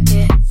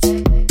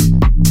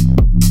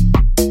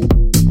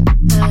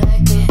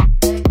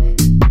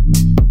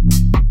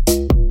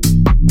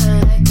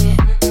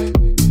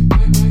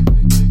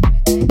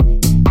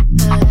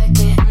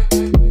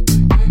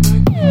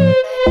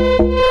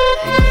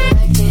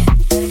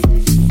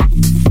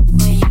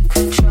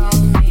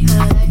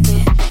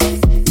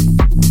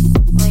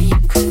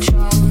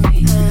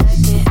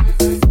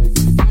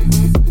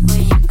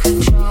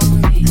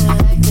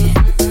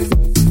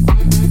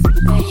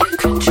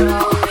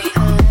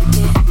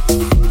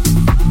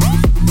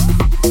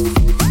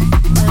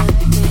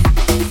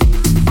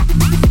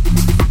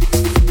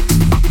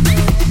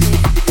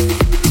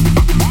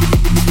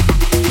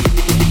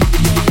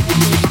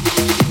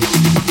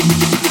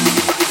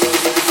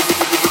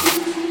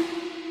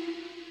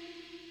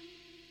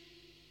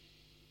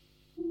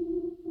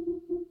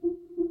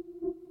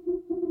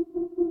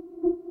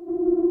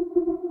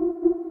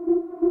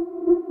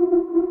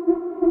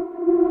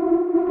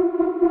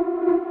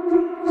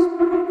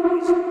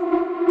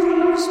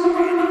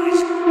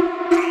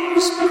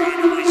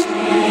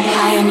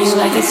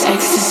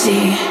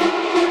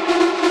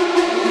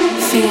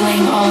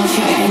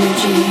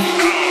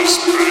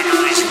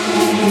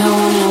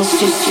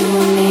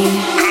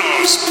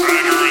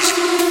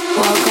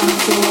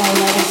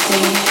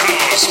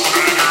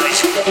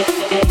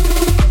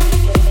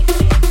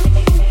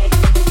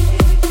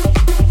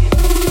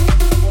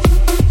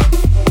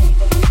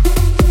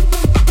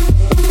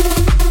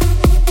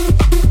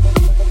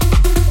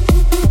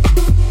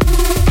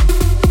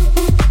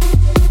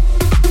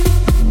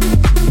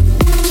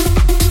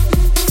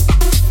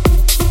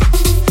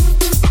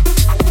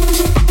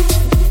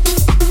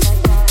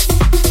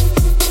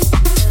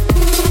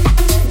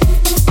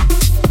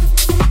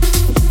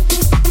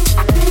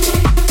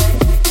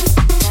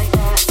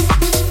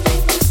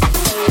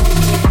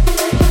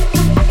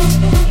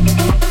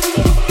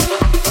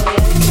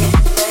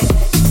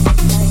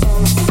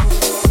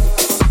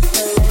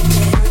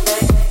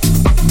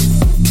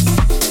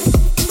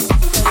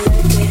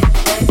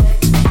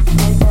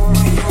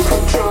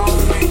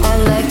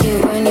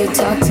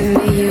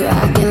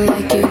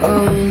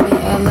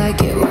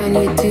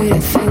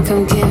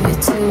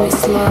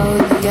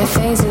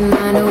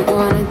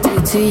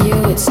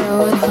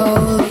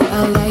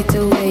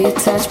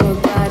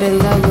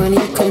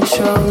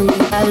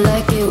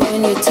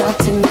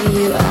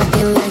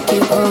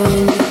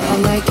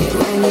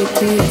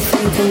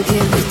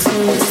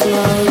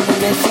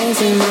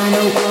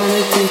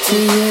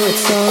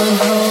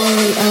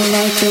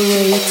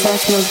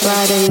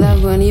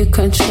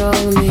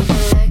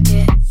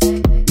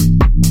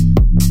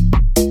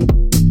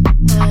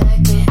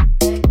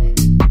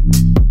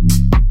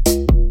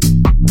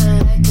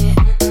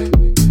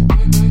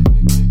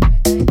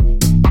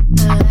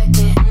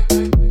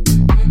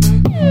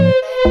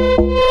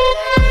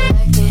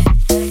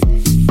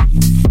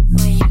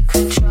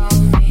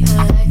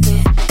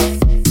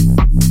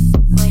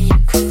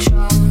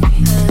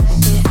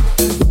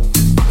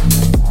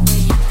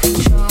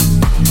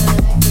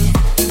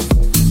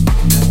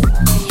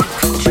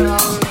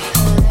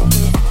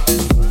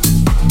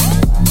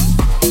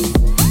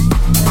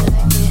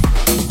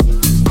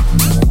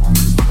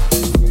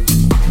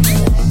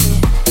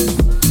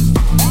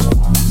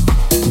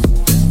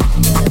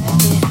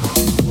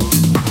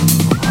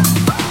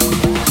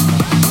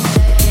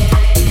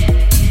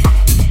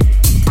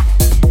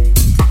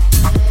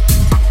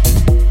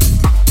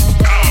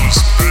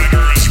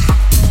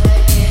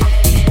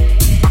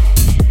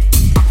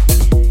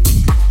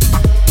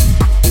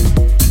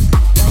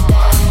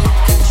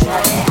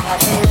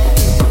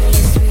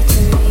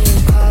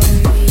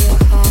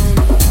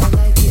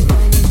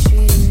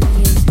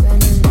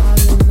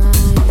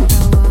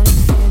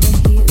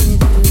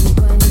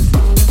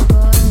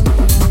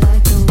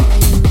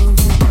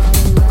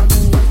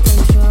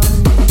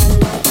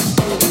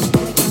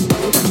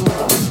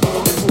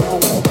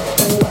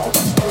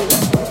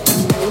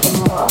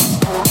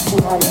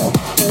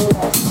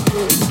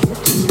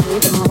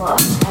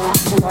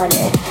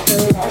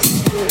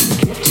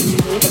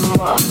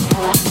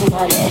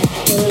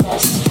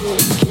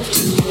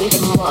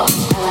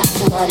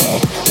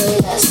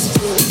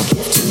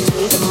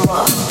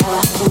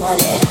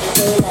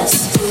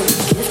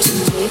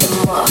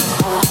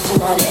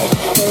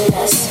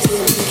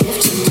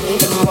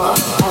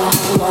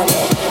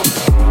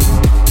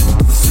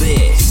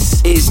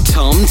 This is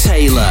Tom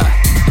Taylor.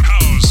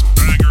 House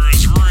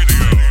Bangers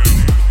Radio.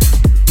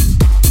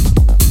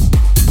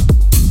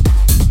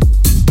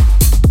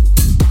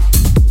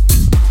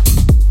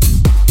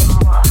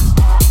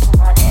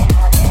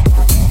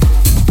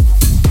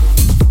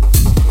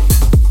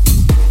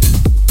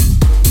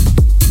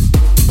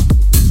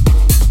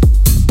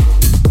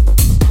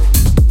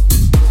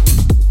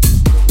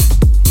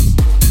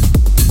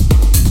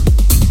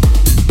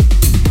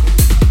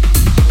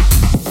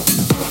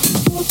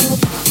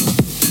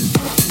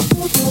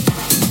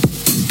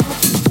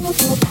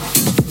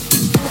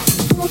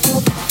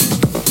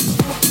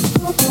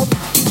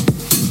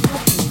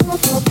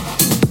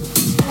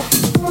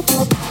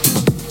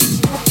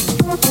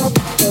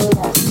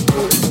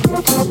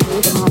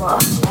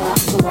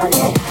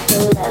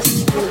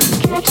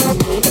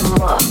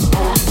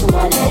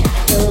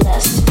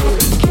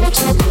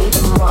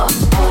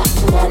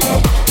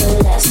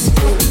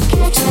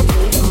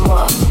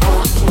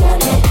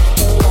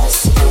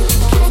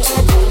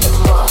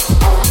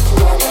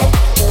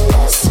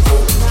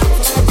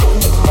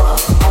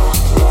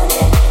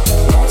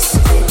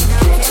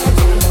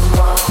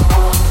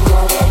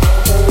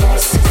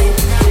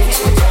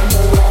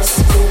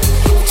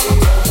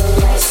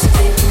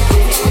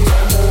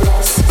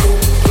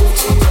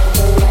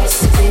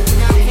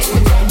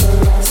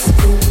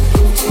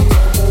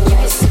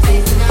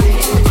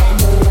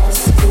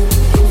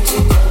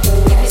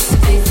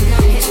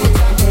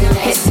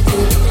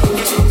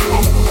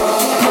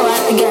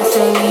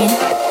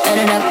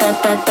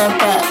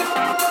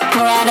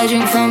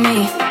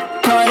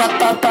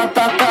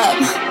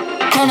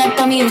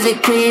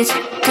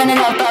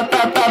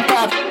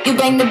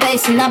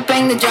 And I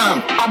bring the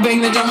drum. I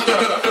bring the drum.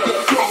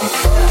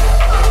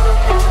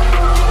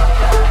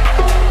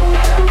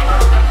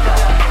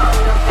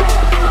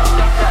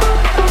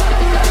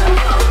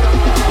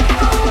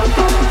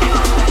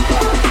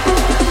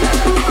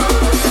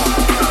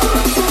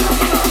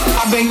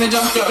 I bring the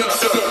drum.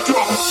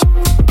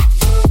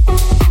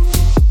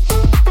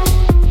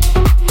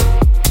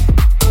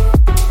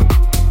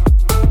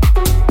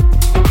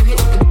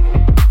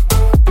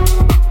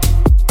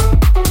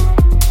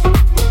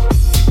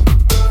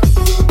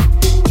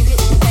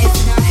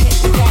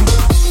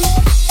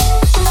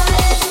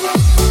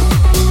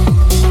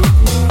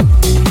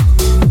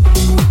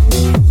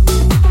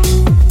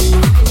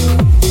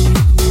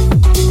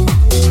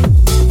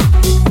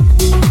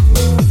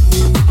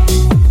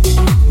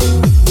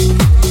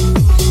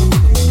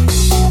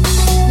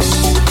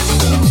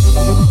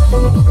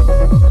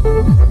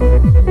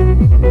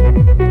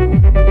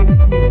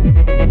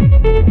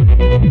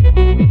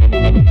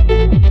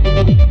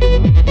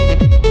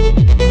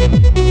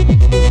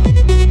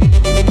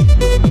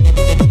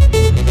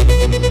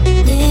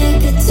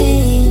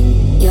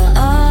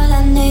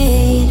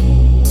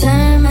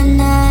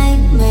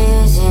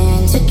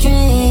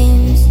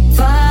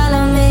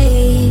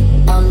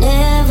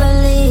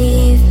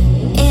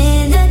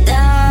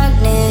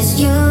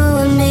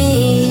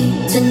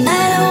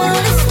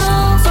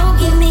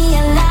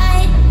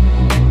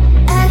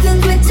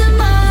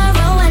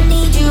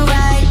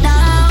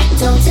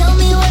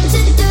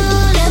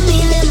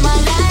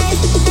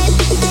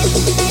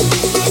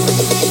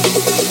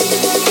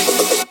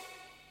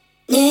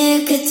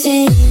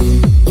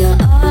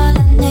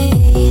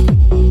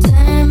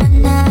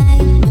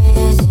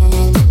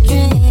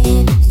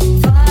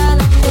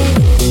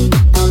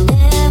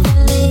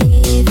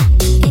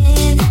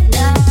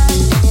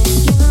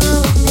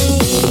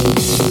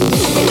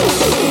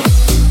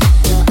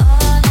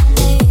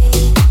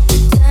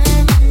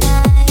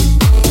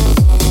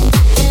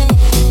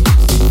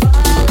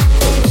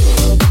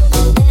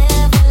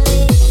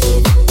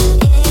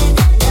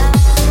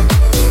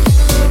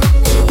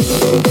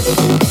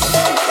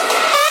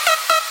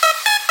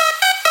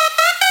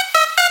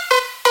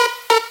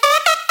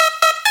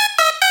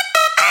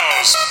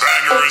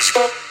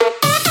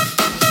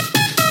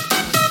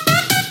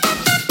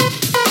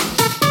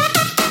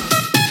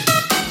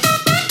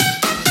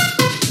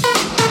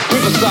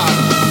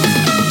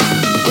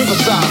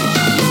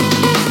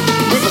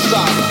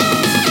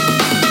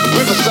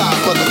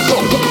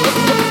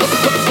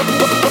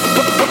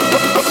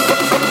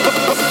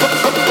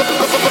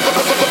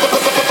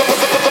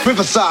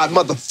 Riverside,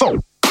 motherfucker.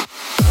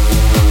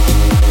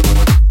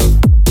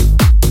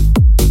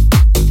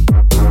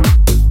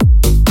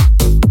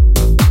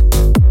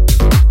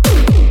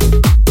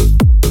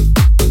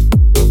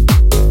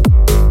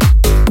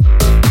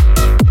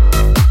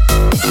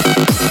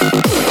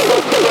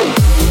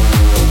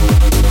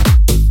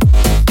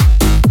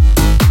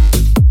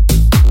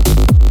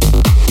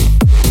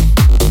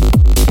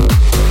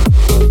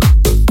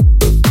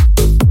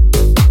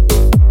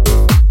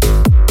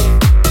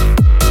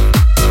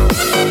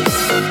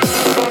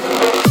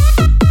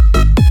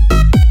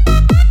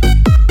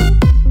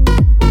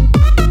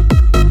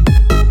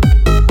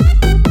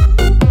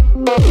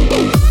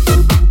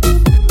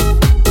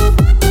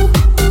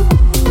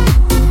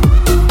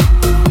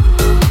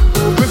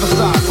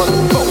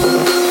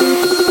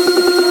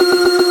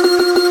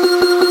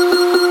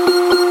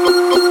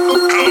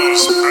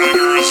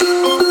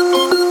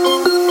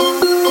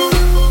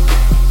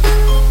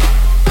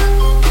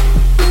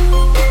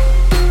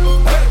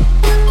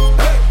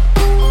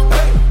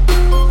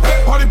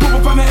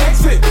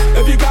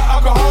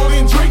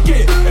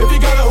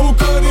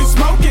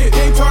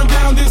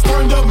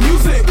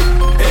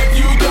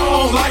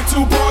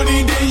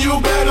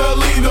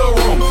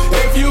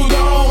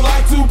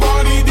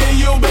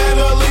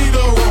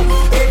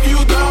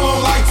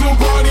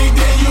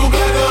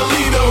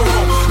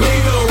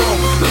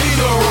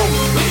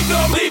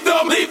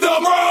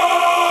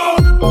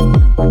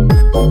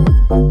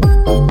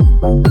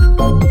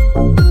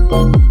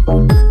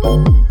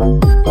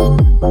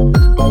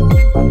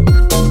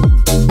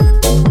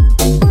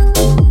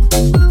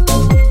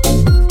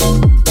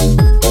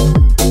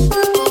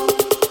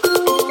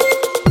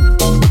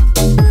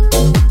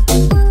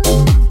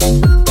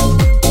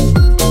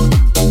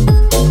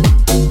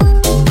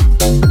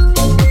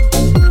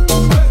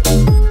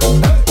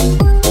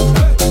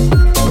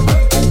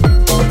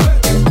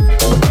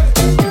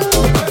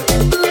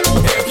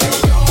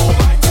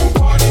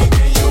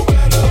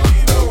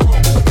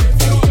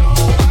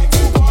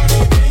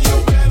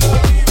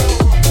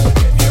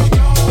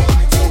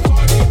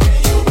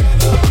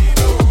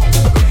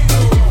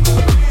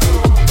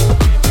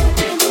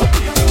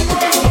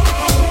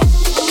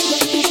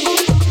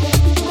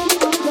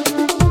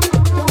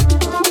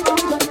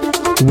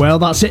 Well,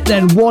 that's it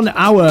then. 1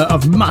 hour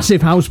of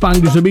massive house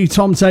bangers with me,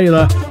 Tom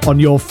Taylor, on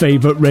your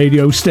favourite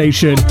radio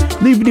station.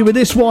 Leaving you with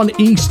this one,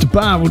 East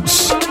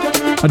Bounce.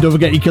 And don't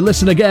forget, you can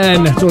listen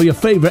again to all your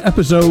favourite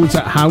episodes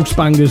at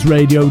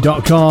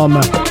housebangersradio.com.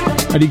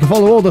 And you can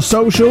follow all the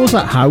socials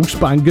at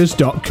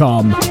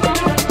housebangers.com.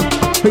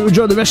 Hope you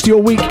enjoy the rest of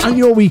your week and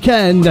your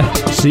weekend.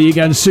 See you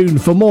again soon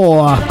for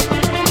more